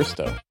Art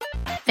Bristow.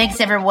 Thanks,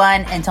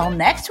 everyone. Until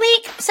next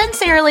week,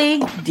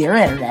 sincerely, dear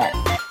Internet.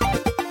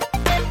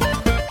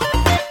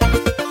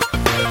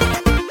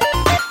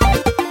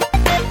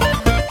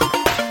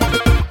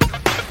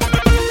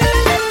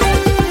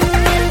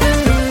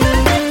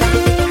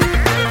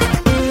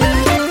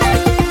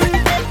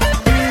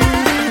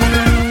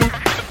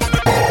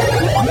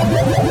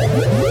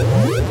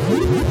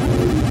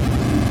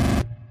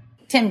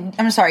 Tim,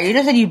 I'm sorry. You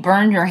just said you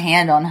burned your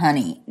hand on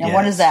honey. Now,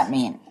 What does that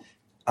mean?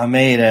 I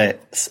made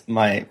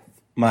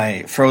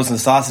my frozen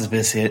sausage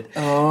biscuit,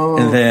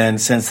 and then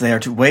since they are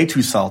way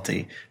too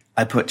salty,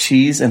 I put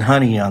cheese and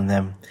honey on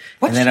them.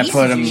 What and then cheese I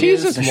put them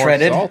cheese is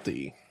shredded. More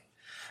salty.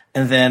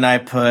 And then I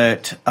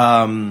put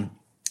them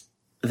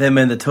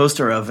in the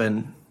toaster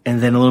oven,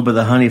 and then a little bit of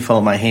the honey fell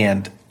in my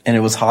hand, and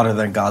it was hotter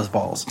than God's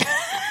balls.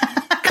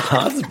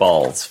 God's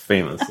balls,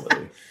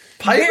 famously.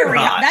 Very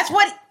hot. That's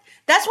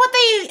what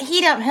they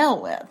heat up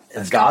hell with.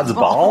 It's God's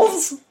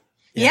balls?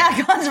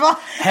 Yeah, God's balls.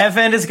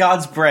 Heaven is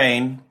God's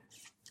brain.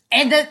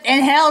 And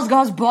hell is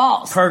God's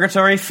balls.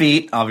 Purgatory,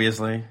 feet,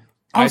 obviously.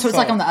 Oh, so it's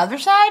like on the other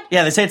side?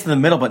 Yeah, they say it's in the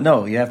middle, but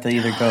no, you have to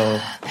either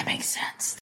go